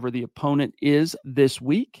Broncos and whatever the opponent is this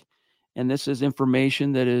week. And this is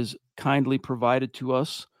information that is kindly provided to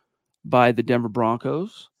us by the Denver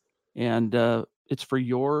Broncos. And it's for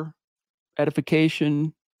your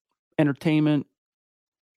edification, entertainment,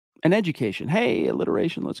 and education. Hey,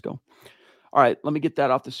 alliteration. Let's go. All right, let me get that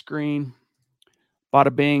off the screen.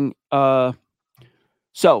 Bada bing.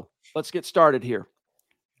 So let's get started here.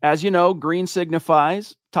 As you know, green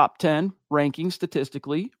signifies top 10 ranking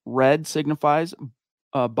statistically. Red signifies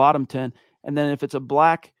bottom 10. And then if it's a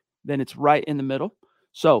black, then it's right in the middle.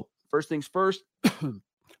 So first things first,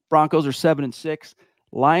 Broncos are 7-6.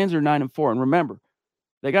 Lions are 9-4. And remember,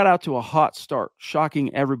 they got out to a hot start,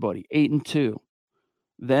 shocking everybody, 8-2.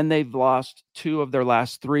 Then they've lost 2 of their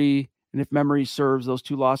last 3. And if memory serves, those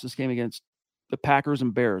 2 losses came against the Packers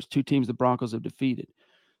and Bears, 2 teams the Broncos have defeated.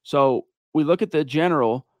 So we look at the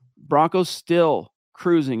general. Broncos still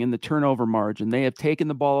cruising in the turnover margin. They have taken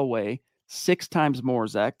the ball away 6 times more,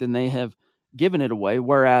 Zach, than they have given it away,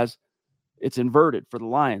 whereas it's inverted for the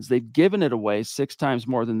Lions. They've given it away 6 times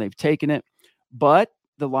more than they've taken it, but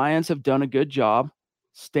the Lions have done a good job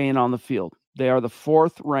staying on the field. They are the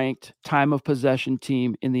 4th-ranked time of possession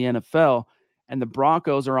team in the NFL, and the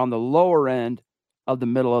Broncos are on the lower end of the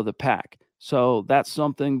middle of the pack. So that's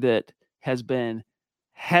something that has been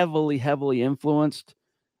heavily influenced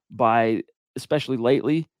by, especially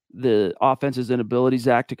lately, the offense's inability,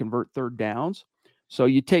 Zach, to convert 3rd downs. So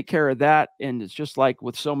you take care of that, and it's just like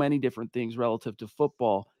with so many different things relative to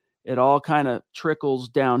football, it all kind of trickles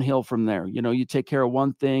downhill from there. You take care of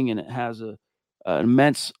one thing, and it has an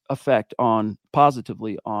immense effect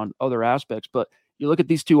positively on other aspects. But you look at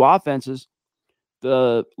these 2 offenses,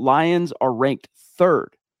 the Lions are ranked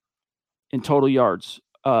 3rd in total yards,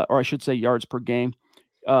 or I should say yards per game.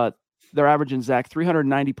 They're averaging, Zach,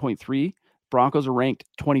 390.3. Broncos are ranked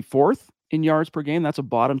 24th in yards per game. That's a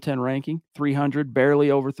bottom 10 ranking, 300,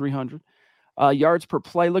 barely over 300. Yards per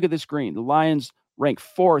play, look at this green. The Lions rank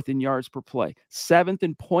 4th in yards per play, 7th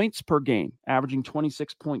in points per game, averaging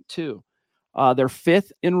 26.2. They're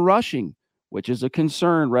 5th in rushing, which is a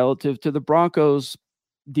concern relative to the Broncos'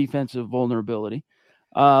 defensive vulnerability.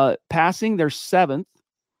 Passing, they're 7th.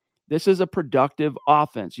 This is a productive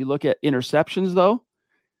offense. You look at interceptions, though,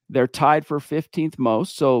 they're tied for 15th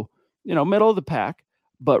most. So, middle of the pack.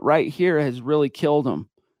 But right here has really killed them.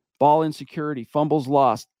 Ball insecurity, fumbles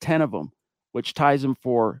lost, 10 of them, which ties them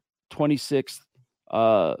for 26th.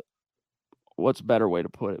 What's a better way to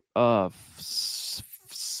put it?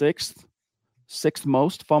 6th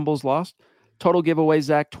most fumbles lost. Total giveaway,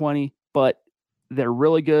 Zach, 20. But they're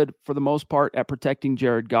really good for the most part at protecting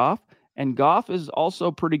Jared Goff. And Goff is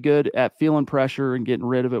also pretty good at feeling pressure and getting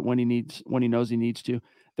rid of it when he knows he needs to.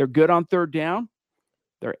 They're good on 3rd down.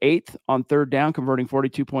 They're 8th on 3rd down, converting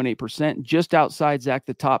 42.8%, just outside, Zach,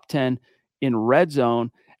 the top 10 in red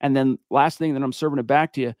zone. And then last thing that I'm serving it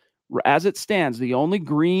back to you, as it stands, the only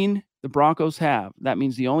green the Broncos have, that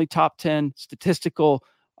means the only top 10 statistical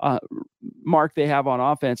mark they have on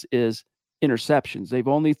offense is interceptions. They've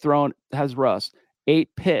only thrown, has Russ, 8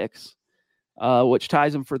 picks, which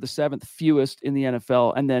ties them for the 7th fewest in the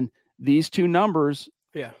NFL. And then these two numbers,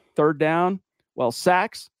 third down,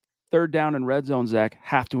 sacks, third down, and red zone, Zach,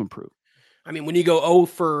 have to improve. I mean, when you go 0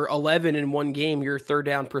 for 11 in one game, your third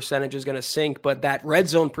down percentage is going to sink. But that red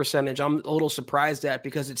zone percentage, I'm a little surprised at,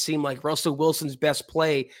 because it seemed like Russell Wilson's best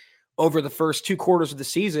play over the first 2 quarters of the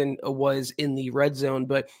season was in the red zone.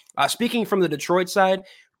 But speaking from the Detroit side,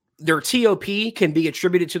 their TOP can be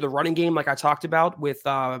attributed to the running game, like I talked about with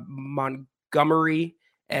Montgomery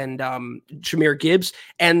and Jahmyr Gibbs.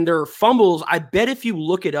 And their fumbles, I bet if you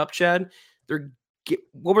look it up, Chad,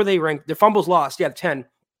 what were they ranked? Their fumbles lost, 10.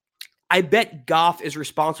 I bet Goff is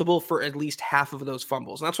responsible for at least half of those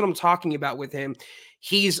fumbles. And that's what I'm talking about with him.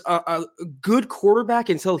 He's a good quarterback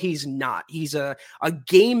until he's not. He's a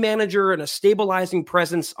game manager and a stabilizing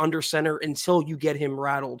presence under center until you get him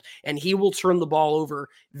rattled. And he will turn the ball over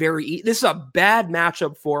this is a bad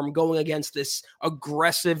matchup for him going against this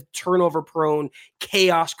aggressive, turnover-prone,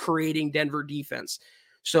 chaos-creating Denver defense.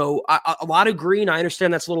 So a lot of green. I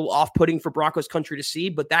understand that's a little off-putting for Broncos country to see,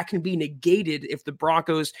 but that can be negated if the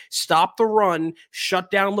Broncos stop the run,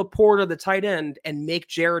 shut down Laporta, the tight end, and make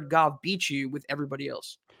Jared Goff beat you with everybody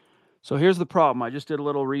else. So here's the problem. I just did a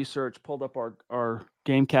little research, pulled up our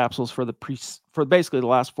game capsules for basically the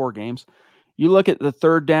last 4 games. You look at the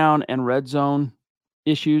third down and red zone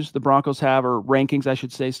issues the Broncos have, or rankings, I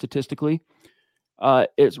should say, statistically.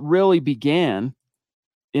 It really began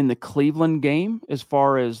in the Cleveland game, as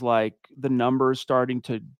far as like the numbers starting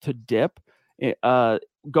to dip,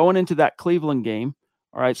 going into that Cleveland game.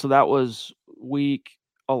 All right. So that was week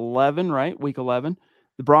 11, right? Week 11,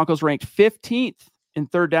 the Broncos ranked 15th in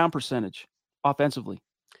third down percentage offensively,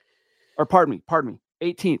 or pardon me,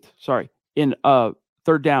 18th, in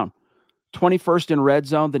third down, 21st in red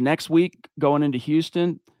zone. The next week going into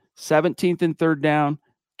Houston, 17th in third down,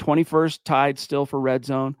 21st tied still for red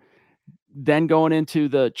zone. Then going into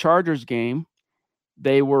the Chargers game,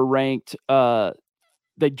 they were ranked,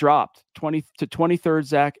 they dropped 20 to 23rd,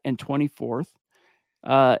 Zach, and 24th.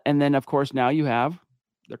 And then, of course, now you have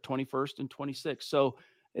their 21st and 26th. So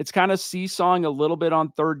it's kind of seesawing a little bit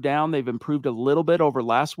on third down. They've improved a little bit over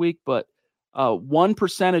last week, but 1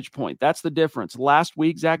 percentage point, that's the difference. Last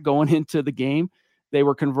week, Zach, going into the game, they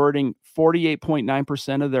were converting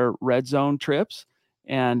 48.9% of their red zone trips,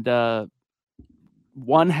 and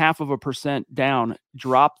 0.5% down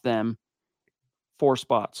dropped them 2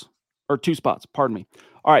 spots. Pardon me.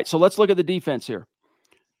 All right. So let's look at the defense here.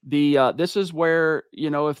 This is where,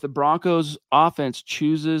 if the Broncos offense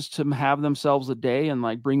chooses to have themselves a day and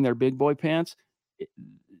like bring their big boy pants,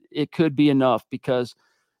 it could be enough, because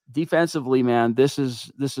defensively, man, this is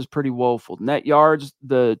pretty woeful. Net yards,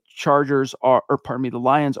 the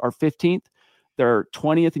Lions are 15th. They're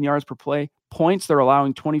 20th in yards per play. Points, they're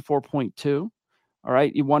allowing 24.2. All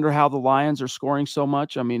right. You wonder how the Lions are scoring so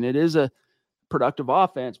much. I mean, it is a productive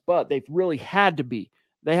offense, but they've really had to be.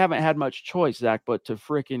 They haven't had much choice, Zach, but to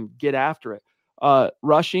freaking get after it.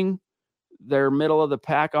 Rushing, they're middle of the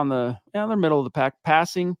pack they're middle of the pack.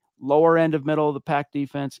 Passing, lower end of middle of the pack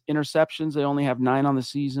defense. Interceptions, they only have 9 on the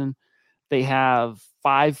season. They have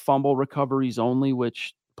 5 fumble recoveries only,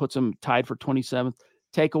 which puts them tied for 27th.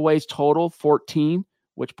 Takeaways total, 14,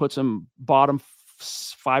 which puts them bottom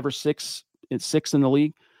 5 or 6. It's 6th in the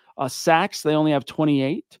league. Sacks, they only have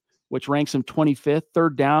 28, which ranks them 25th.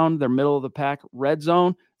 Third down, they're middle of the pack. Red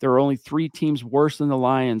zone, there are only 3 teams worse than the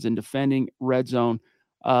Lions in defending red zone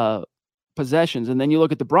possessions. And then you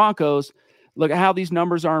look at the Broncos, look at how these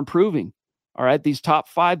numbers are improving. All right, these top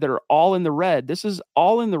 5 that are all in the red, this is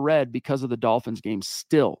all in the red because of the Dolphins game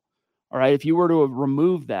still. All right, if you were to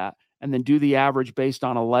remove that and then do the average based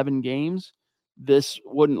on 11 games, this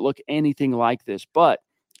wouldn't look anything like this. But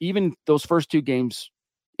even those first 2 games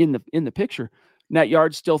in the picture, net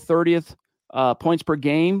yards still 30th, points per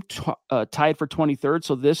game tied for 23rd.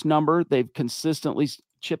 So this number, they've consistently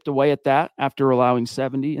chipped away at that after allowing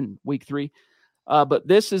 70 in week 3. But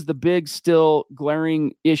this is the big, still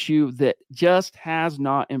glaring issue that just has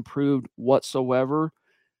not improved whatsoever.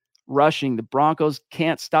 Rushing, the Broncos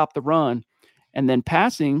can't stop the run, and then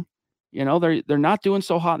passing, they're not doing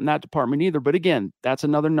so hot in that department either. But again, that's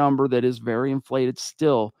another number that is very inflated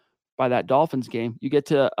still by that Dolphins game. You get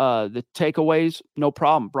to the takeaways, no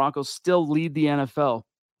problem. Broncos still lead the NFL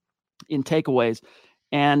in takeaways,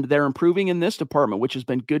 and they're improving in this department, which has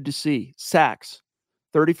been good to see. Sacks,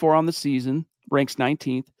 34 on the season, ranks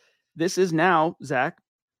 19th. This is now, Zach,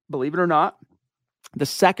 believe it or not, the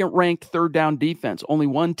second-ranked third down defense. Only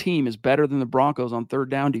one team is better than the Broncos on third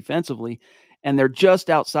down defensively, and they're just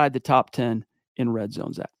outside the top 10 in red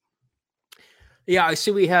zone, Zach. Yeah, I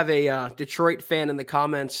see we have a Detroit fan in the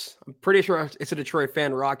comments. I'm pretty sure it's a Detroit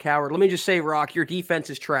fan, Rock Howard. Let me just say, Rock, your defense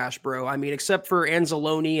is trash, bro. I mean, except for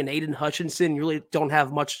Anzalone and Aiden Hutchinson, you really don't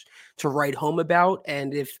have much to write home about.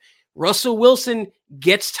 And if Russell Wilson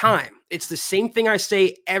gets time, it's the same thing I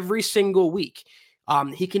say every single week.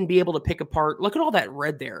 He can be able to pick apart. Look at all that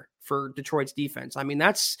red there for Detroit's defense. I mean,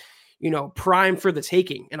 that's, prime for the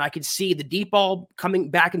taking. And I could see the deep ball coming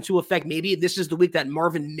back into effect. Maybe this is the week that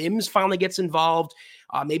Marvin Mims finally gets involved.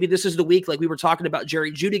 Maybe this is the week, like we were talking about,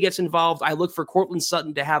 Jerry Jeudy gets involved. I look for Cortland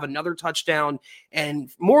Sutton to have another touchdown. And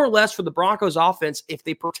more or less for the Broncos offense, if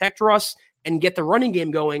they protect Russ and get the running game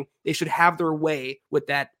going, they should have their way with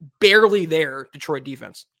that barely there Detroit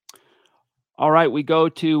defense. All right, we go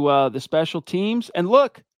to the special teams. And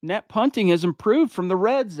look, net punting has improved from the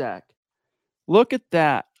red, Zach. Look at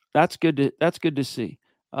that. That's good to see.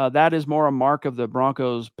 That is more a mark of the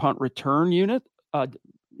Broncos punt return unit,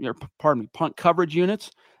 punt coverage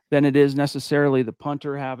units, than it is necessarily the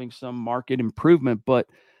punter having some market improvement. But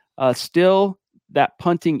still, that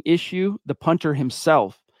punting issue, the punter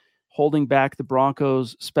himself, holding back the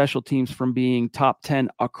Broncos special teams from being top 10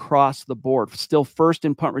 across the board. Still first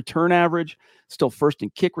in punt return average, still first in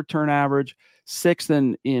kick return average, sixth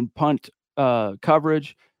in punt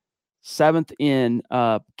coverage, seventh in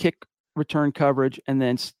kick return coverage, and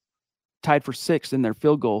then tied for sixth in their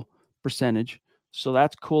field goal percentage. So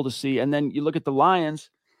that's cool to see. And then you look at the Lions,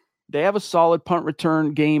 they have a solid punt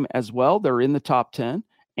return game as well. They're in the top 10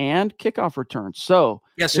 and kickoff return. So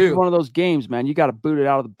yes, it's one of those games, man. You got to boot it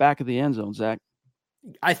out of the back of the end zone, Zach.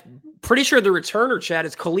 I'm pretty sure the returner, Chad,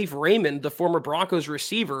 is Khalif Raymond, the former Broncos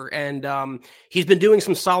receiver, and he's been doing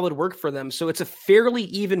some solid work for them. So it's a fairly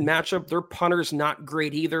even matchup. Their punter's not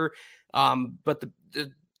great either, but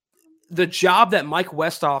the job that Mike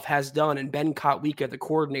Westhoff has done and Ben Kotwika, the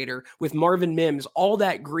coordinator, with Marvin Mims, all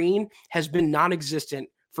that green has been non-existent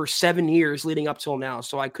for 7 years leading up till now.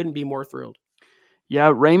 So I couldn't be more thrilled.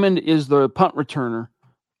 Yeah, Raymond is the punt returner,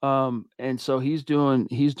 and so he's doing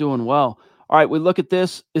well. All right, we look at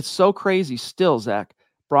this. It's so crazy still, Zach.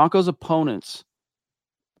 Broncos opponents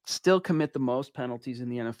still commit the most penalties in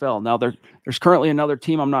the NFL. Now, there's currently another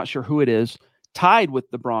team, I'm not sure who it is, tied with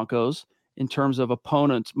the Broncos in terms of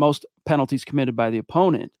opponents, most penalties committed by the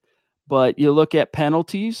opponent. But you look at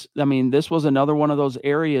penalties, I mean, this was another one of those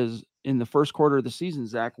areas in the first quarter of the season,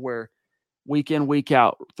 Zach, where week in, week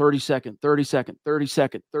out, 30-second, 30-second,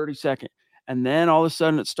 30-second, 30-second. And then all of a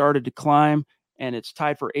sudden it started to climb, and it's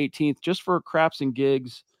tied for 18th just for craps and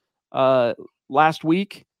gigs. Last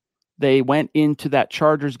week, they went into that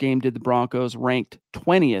Chargers game, did the Broncos, ranked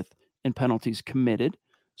 20th in penalties committed.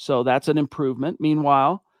 So that's an improvement.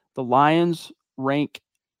 Meanwhile, the Lions rank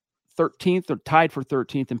 13th or tied for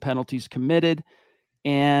 13th in penalties committed.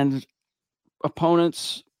 And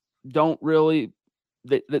opponents don't really,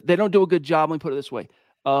 they don't do a good job, let me put it this way,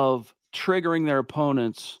 of triggering their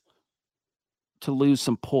opponents to lose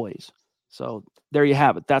some poise. So there you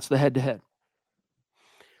have it. That's the head-to-head.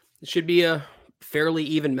 It should be a fairly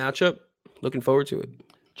even matchup. Looking forward to it.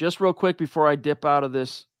 Just real quick before I dip out of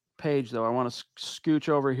this page, though, I want to scooch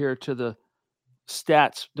over here to the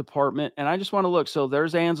stats department, and I just want to look. So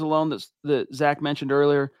there's Anzalone that Zach mentioned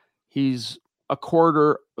earlier. He's a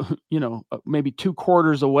quarter, maybe 2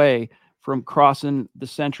 quarters away from crossing the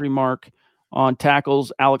century mark on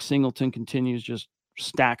tackles. Alex Singleton continues just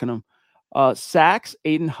stacking them. Sacks,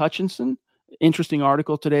 Aiden Hutchinson. Interesting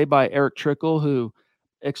article today by Eric Trickle, who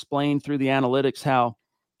explained through the analytics how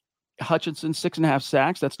Hutchinson, 6.5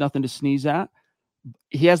 sacks. That's nothing to sneeze at.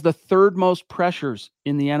 He has the 3rd most pressures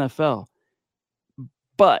in the NFL.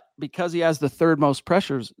 But because he has the 3rd most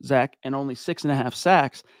pressures, Zach, and only 6.5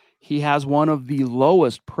 sacks, he has one of the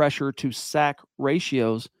lowest pressure to sack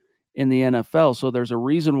ratios in the NFL. So there's a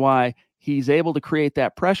reason why he's able to create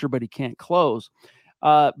that pressure, but he can't close.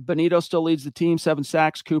 Benito still leads the team, 7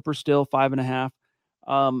 sacks. Cooper still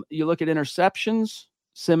 5.5. You look at interceptions.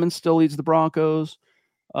 Simmons still leads the Broncos.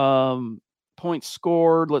 Points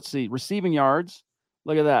scored. Let's see. Receiving yards.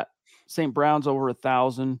 Look at that. St. Brown's over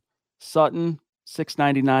 1,000. Sutton,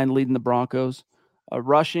 699, leading the Broncos.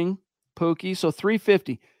 Rushing, Pookie, so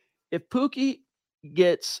 350. If Pookie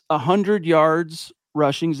gets 100 yards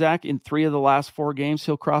rushing, Zach, in 3 of the last 4 games,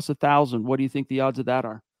 he'll cross 1,000. What do you think the odds of that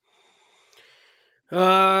are?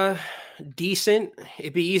 Decent.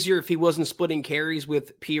 It'd be easier if he wasn't splitting carries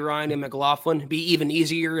with Pirine and McLaughlin. It'd be even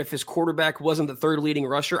easier if his quarterback wasn't the 3rd leading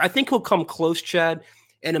rusher. I think he'll come close, Chad.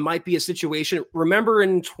 And it might be a situation. Remember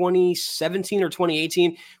in 2017 or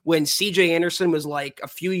 2018 when CJ Anderson was like a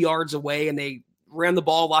few yards away and they ran the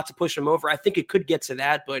ball a lot to push him over? I think it could get to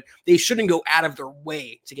that, but they shouldn't go out of their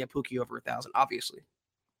way to get Pookie over 1,000, obviously.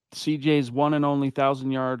 CJ's one and only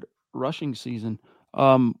 1,000-yard rushing season.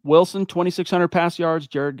 Wilson, 2,600 pass yards.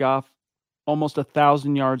 Jared Goff, almost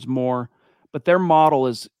 1,000 yards more. But their model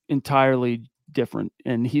is entirely different,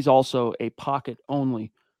 and he's also a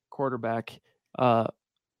pocket-only quarterback,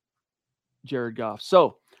 Jared Goff.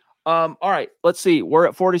 So, all right, let's see. We're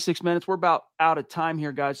at 46 minutes. We're about out of time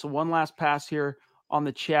here, guys. So one last pass here on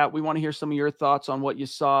the chat. We want to hear some of your thoughts on what you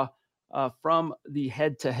saw from the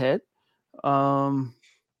head-to-head.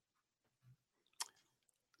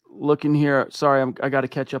 Looking here. Sorry, I got to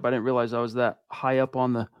catch up. I didn't realize I was that high up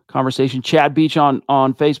on the conversation. Chad Beach on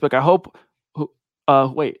Facebook. I hope.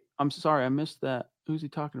 Wait, I'm sorry. I missed that. Who's he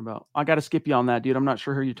talking about? I got to skip you on that, dude. I'm not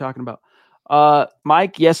sure who you're talking about.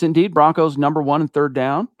 Mike, yes, indeed. Broncos number 1 in third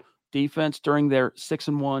down defense during their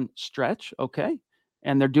 6-1 stretch. Okay.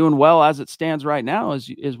 And they're doing well as it stands right now. As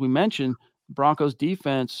we mentioned, Broncos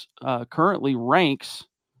defense currently ranks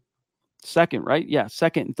second, right? Yeah,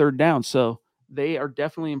 second and third down. So they are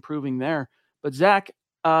definitely improving there. But Zach,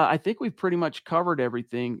 I think we've pretty much covered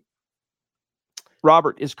everything.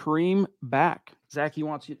 Robert, is Kareem back? Zach, he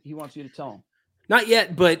wants you to tell him. Not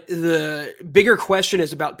yet, but the bigger question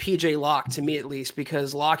is about PJ Locke, to me at least,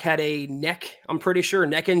 because Locke had a neck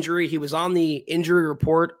injury. He was on the injury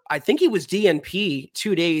report. I think he was DNP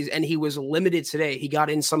 2 days, and he was limited today. He got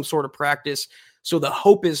in some sort of practice. So the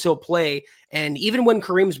hope is he'll play. And even when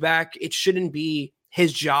Kareem's back, it shouldn't be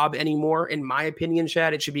his job anymore, in my opinion,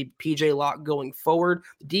 Chad. It should be PJ Locke going forward.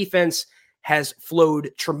 The defense has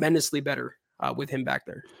flowed tremendously better with him back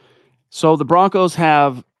there. So the Broncos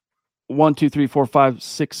have 9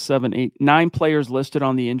 players listed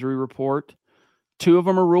on the injury report. 2 of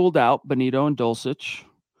them are ruled out, Benito and Dulcich.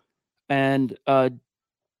 And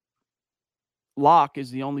Locke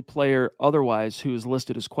is the only player otherwise who is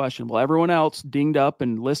listed as questionable. Everyone else dinged up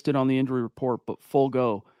and listed on the injury report, but full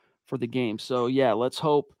go for the game. So, yeah, let's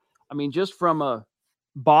hope. I mean, just from a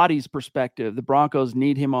body's perspective, the Broncos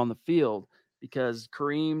need him on the field because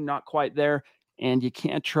Kareem not quite there, and you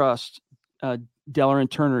can't trust Deller and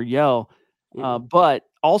Turner Yell. But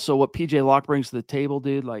also what PJ Locke brings to the table,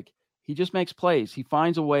 dude, like he just makes plays. He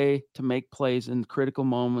finds a way to make plays in critical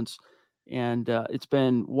moments. And it's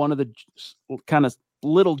been one of the kind of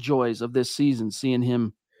little joys of this season, seeing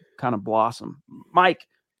him kind of blossom. Mike,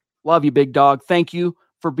 love you, big dog. Thank you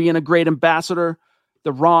for being a great ambassador.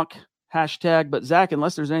 The Ronk hashtag. But Zach,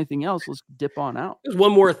 unless there's anything else, let's dip on out. There's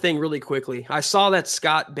one more thing really quickly. I saw that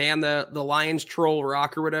Scott banned the Lions troll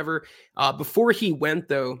rock or whatever. Before he went,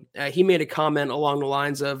 though, he made a comment along the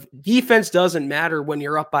lines of defense doesn't matter when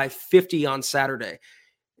you're up by 50 on Saturday,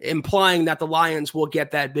 implying that the Lions will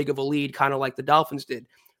get that big of a lead, kind of like the Dolphins did.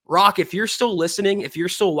 Rock, if you're still listening, if you're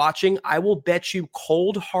still watching, I will bet you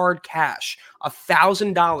cold hard cash,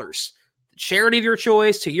 $1,000, charity of your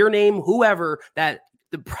choice, to your name, whoever, that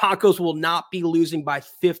the Broncos will not be losing by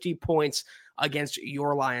 50 points against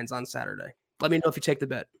your Lions on Saturday. Let me know if you take the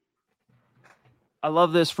bet. I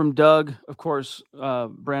love this from Doug. Of course,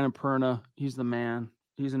 Brandon Perna, he's the man.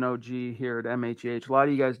 He's an OG here at MHH. A lot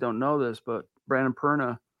of you guys don't know this, but Brandon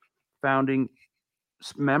Perna, founding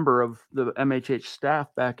member of the MHH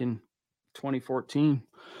staff back in 2014.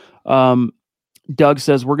 Doug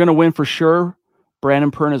says, we're going to win for sure.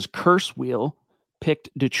 Brandon Perna's curse wheel picked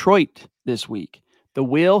Detroit this week. The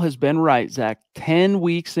wheel has been right, Zach, 10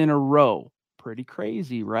 weeks in a row. Pretty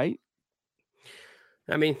crazy, right?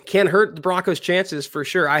 I mean, can't hurt the Broncos' chances for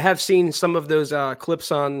sure. I have seen some of those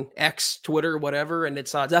clips on X, Twitter, whatever, and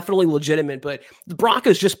it's definitely legitimate. But the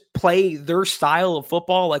Broncos just play their style of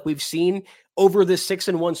football like we've seen over this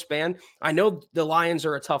 6-1 span. I know the Lions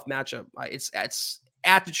are a tough matchup. It's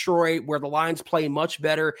at Detroit where the Lions play much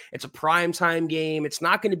better. It's a primetime game. It's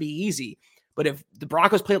not going to be easy. But if the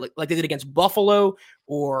Broncos play like they did against Buffalo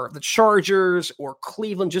or the Chargers or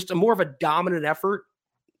Cleveland, just a more of a dominant effort,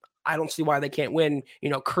 I don't see why they can't win,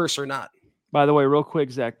 curse or not. By the way, real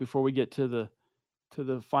quick, Zach, before we get to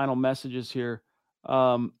the final messages here,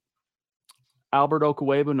 Albert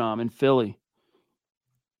Okwuegbunam in Philly.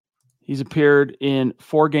 He's appeared in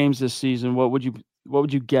 4 games this season. What would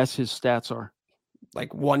you guess his stats are?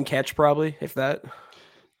 Like 1 catch, probably, if that.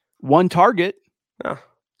 1 target. Oh,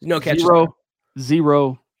 no catches.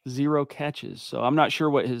 Zero catches. So I'm not sure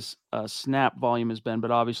what his snap volume has been, but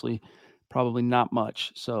obviously probably not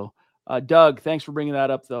much. So, Doug, thanks for bringing that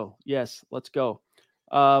up, though. Yes, let's go.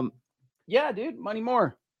 Yeah, dude, Money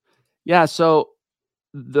More. Yeah, so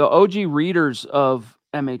the OG readers of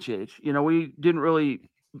MHH, we didn't really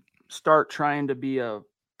start trying to be a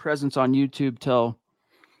presence on YouTube till,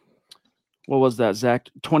 what was that, Zach?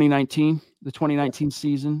 2019, the 2019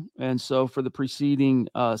 season. And so for the preceding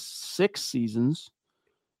 6 seasons,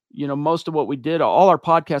 most of what we did, all our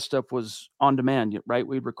podcast stuff was on demand, right?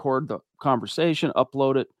 We'd record the conversation,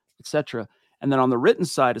 upload it, etc. And then on the written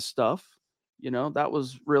side of stuff, that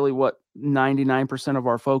was really what 99% of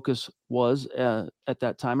our focus was at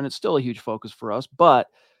that time. And it's still a huge focus for us. But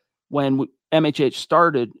when MHH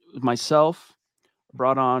started, myself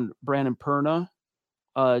brought on Brandon Perna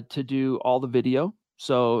to do all the video.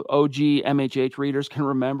 So OG MHH readers can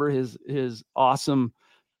remember his awesome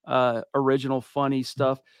original funny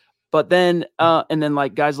stuff. But then and then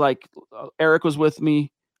like guys like Eric was with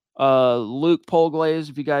me, Luke Polglaze,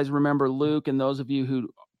 if you guys remember Luke, and those of you who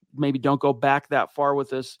maybe don't go back that far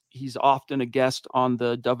with us, he's often a guest on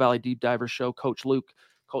the Dove Valley Deep Diver show, Coach Luke,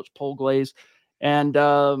 Coach Polglaze, and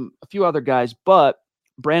a few other guys. But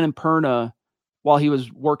Brandon Perna, while he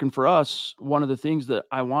was working for us, one of the things that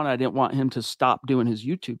I didn't want him to stop doing his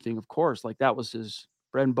YouTube thing, of course. Like that was his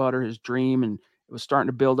bread and butter, his dream, and it was starting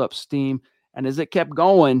to build up steam. And as it kept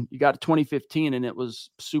going, you got to 2015 and it was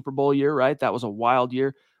Super Bowl year, right? That was a wild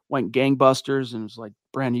year. Went gangbusters, and it was like,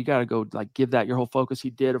 Brandon, you got to go like give that your whole focus. He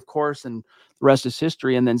did, of course, and the rest is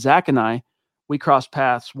history. And then Zach and I, we crossed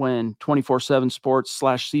paths when 24/7 Sports /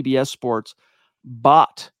 CBS Sports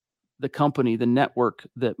bought the company, the network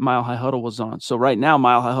that Mile High Huddle was on. So right now,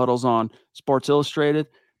 Mile High Huddle's on Sports Illustrated.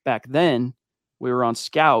 Back then, we were on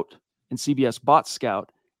Scout, and CBS bought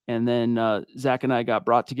Scout. And then Zach and I got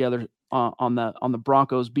brought together on the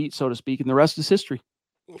Broncos beat, so to speak, and the rest is history.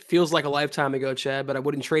 It feels like a lifetime ago, Chad, but I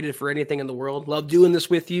wouldn't trade it for anything in the world. Love doing this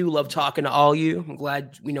with you. Love talking to all you. I'm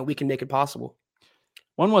glad we can make it possible.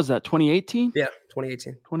 When was that? 2018? Yeah,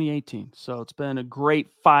 2018. 2018. So it's been a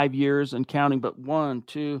great 5 years and counting, but 1,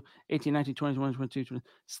 2, 18, 19, 20, 21, 22, 20.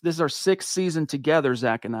 This is our 6th season together,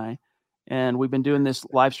 Zach and I, and we've been doing this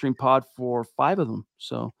live stream pod for 5 of them.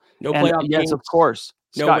 So no playoff yes, games. Of course.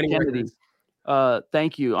 No Scott Kennedy.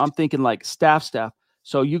 Thank you. I'm thinking like staff.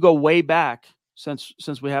 So you go way back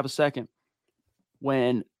since we have a second.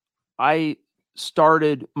 When I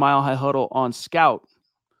started Mile High Huddle on Scout,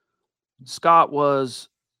 Scott was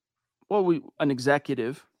an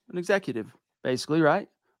executive basically, right?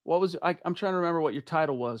 What was I'm trying to remember what your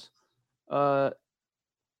title was.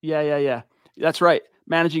 Yeah. That's right.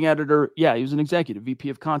 Managing editor. Yeah, he was an executive, VP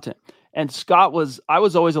of content. And Scott I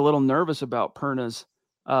was always a little nervous about Perna's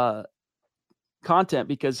content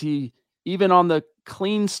because he, even on the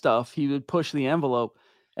clean stuff, he would push the envelope.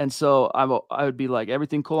 And so I would be like,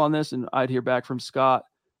 everything cool on this? And I'd hear back from Scott.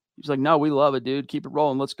 He's like, no, we love it, dude. Keep it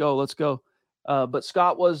rolling. Let's go. But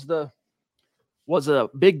Scott was a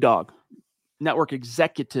big dog network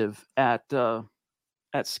executive at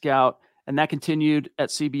Scout. And that continued at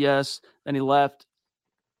CBS. Then he left,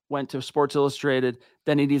 went to Sports Illustrated.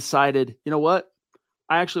 Then he decided, you know what?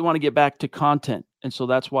 I actually want to get back to content. And so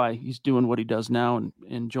that's why he's doing what he does now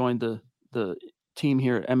and joined the team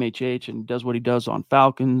here at MHH and does what he does on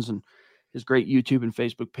Falcons and his great YouTube and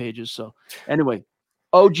Facebook pages. So anyway,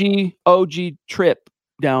 OG trip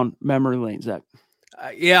down memory lane, Zach.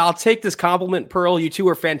 Yeah, I'll take this compliment, Pearl. You two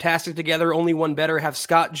are fantastic together. Only one better. Have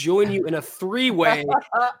Scott join you in a 3-way.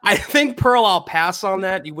 I think, Pearl, I'll pass on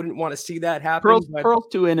that. You wouldn't want to see that happen. Pearl's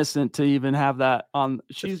too innocent to even have that on.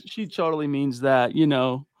 She totally means that,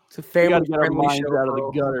 It's a family get our minds out of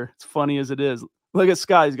the gutter. It's funny as it is. Look at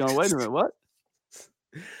Scott. He's going, wait a minute, what?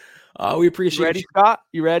 We appreciate you. Ready, Scott?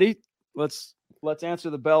 You ready? Let's answer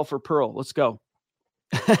the bell for Pearl. Let's go.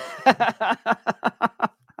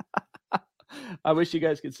 I wish you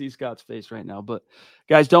guys could see Scott's face right now, but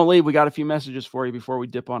guys, don't leave. We got a few messages for you before we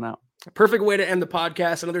dip on out. Perfect way to end the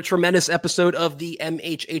podcast. Another tremendous episode of the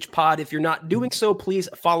MHH Pod. If you're not doing so, please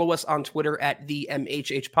follow us on Twitter at the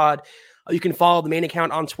MHH Pod. You can follow the main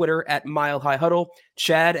account on Twitter at Mile High Huddle,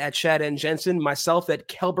 Chad at Chad N. Jensen, myself at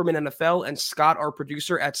Kelberman NFL, and Scott, our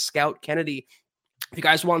producer, at Scout Kennedy. If you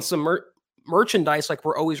guys want some merchandise like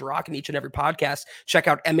we're always rocking each and every podcast, check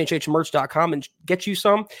out mhhmerch.com and get you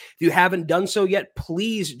some. If you haven't done so yet,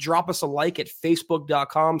 please drop us a like at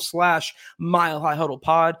facebook.com/Mile High Huddle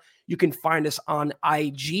Pod. You can find us on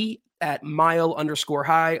IG at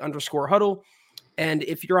mile_high_huddle. And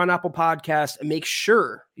if you're on Apple Podcasts, make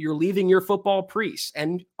sure you're leaving your football priest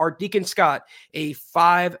and our Deacon Scott a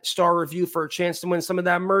 5-star review for a chance to win some of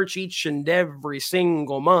that merch each and every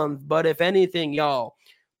single month. But if anything, y'all,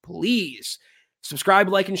 please subscribe,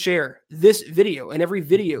 like, and share this video and every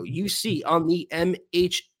video you see on the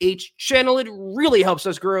MHH channel. It really helps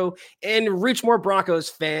us grow and reach more Broncos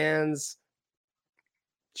fans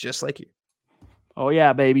just like you. Oh,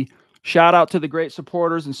 yeah, baby. Shout out to the great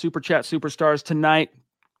supporters and Super Chat superstars tonight.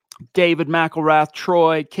 David McElrath,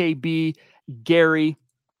 Troy, KB, Gary.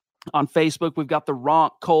 On Facebook, we've got the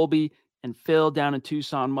Ronk, Colby, and Phil down in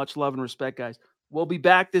Tucson. Much love and respect, guys. We'll be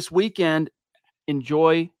back this weekend.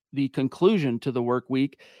 Enjoy the conclusion to the work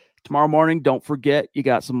week. Tomorrow morning, don't forget, you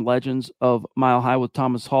got some Legends of Mile High with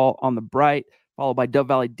Thomas Hall on the Bright, followed by Dove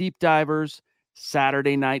Valley Deep Divers.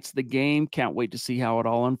 Saturday night's the game. Can't wait to see how it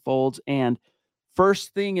all unfolds. And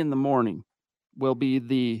first thing in the morning will be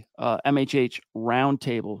the MHH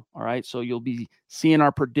roundtable. All right. So you'll be seeing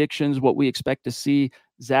our predictions, what we expect to see.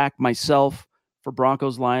 Zach, myself for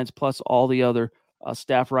Broncos-Lions, plus all the other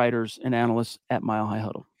staff writers and analysts at Mile High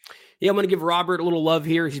Huddle. Yeah, I'm going to give Robert a little love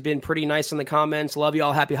here. He's been pretty nice in the comments. Love you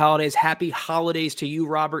all. Happy holidays. Happy holidays to you,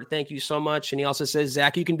 Robert. Thank you so much. And he also says,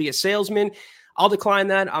 Zach, you can be a salesman. I'll decline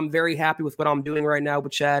that. I'm very happy with what I'm doing right now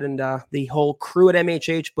with Chad and the whole crew at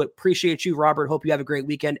MHH, but appreciate you, Robert. Hope you have a great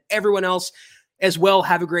weekend. Everyone else as well,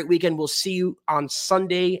 have a great weekend. We'll see you on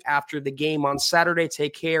Sunday after the game on Saturday.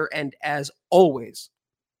 Take care. And as always,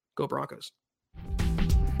 go Broncos.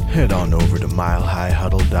 Head on over to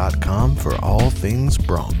milehighhuddle.com for all things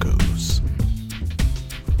Broncos.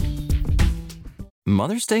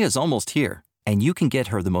 Mother's Day is almost here, and you can get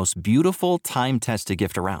her the most beautiful time-tested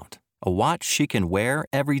gift around. A watch she can wear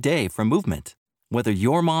every day from Movement. Whether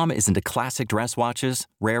your mom is into classic dress watches,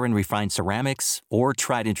 rare and refined ceramics, or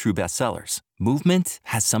tried and true bestsellers, Movement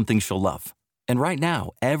has something she'll love. And right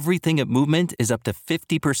now, everything at Movement is up to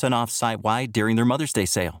 50% off site-wide during their Mother's Day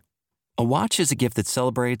sale. A watch is a gift that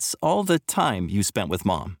celebrates all the time you spent with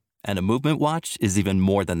mom. And a Movement watch is even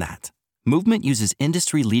more than that. Movement uses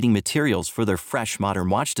industry-leading materials for their fresh modern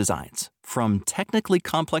watch designs, from technically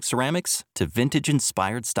complex ceramics to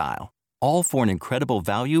vintage-inspired style. All for an incredible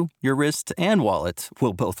value your wrist and wallet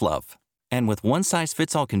will both love. And with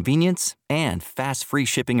one-size-fits-all convenience and fast free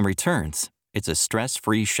shipping and returns, it's a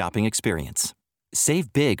stress-free shopping experience.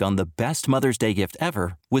 Save big on the best Mother's Day gift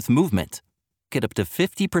ever with Movement. Get up to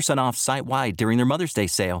 50% off site-wide during their Mother's Day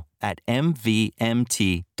sale at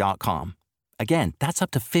mvmt.com. Again, that's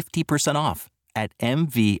up to 50% off at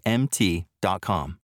mvmt.com.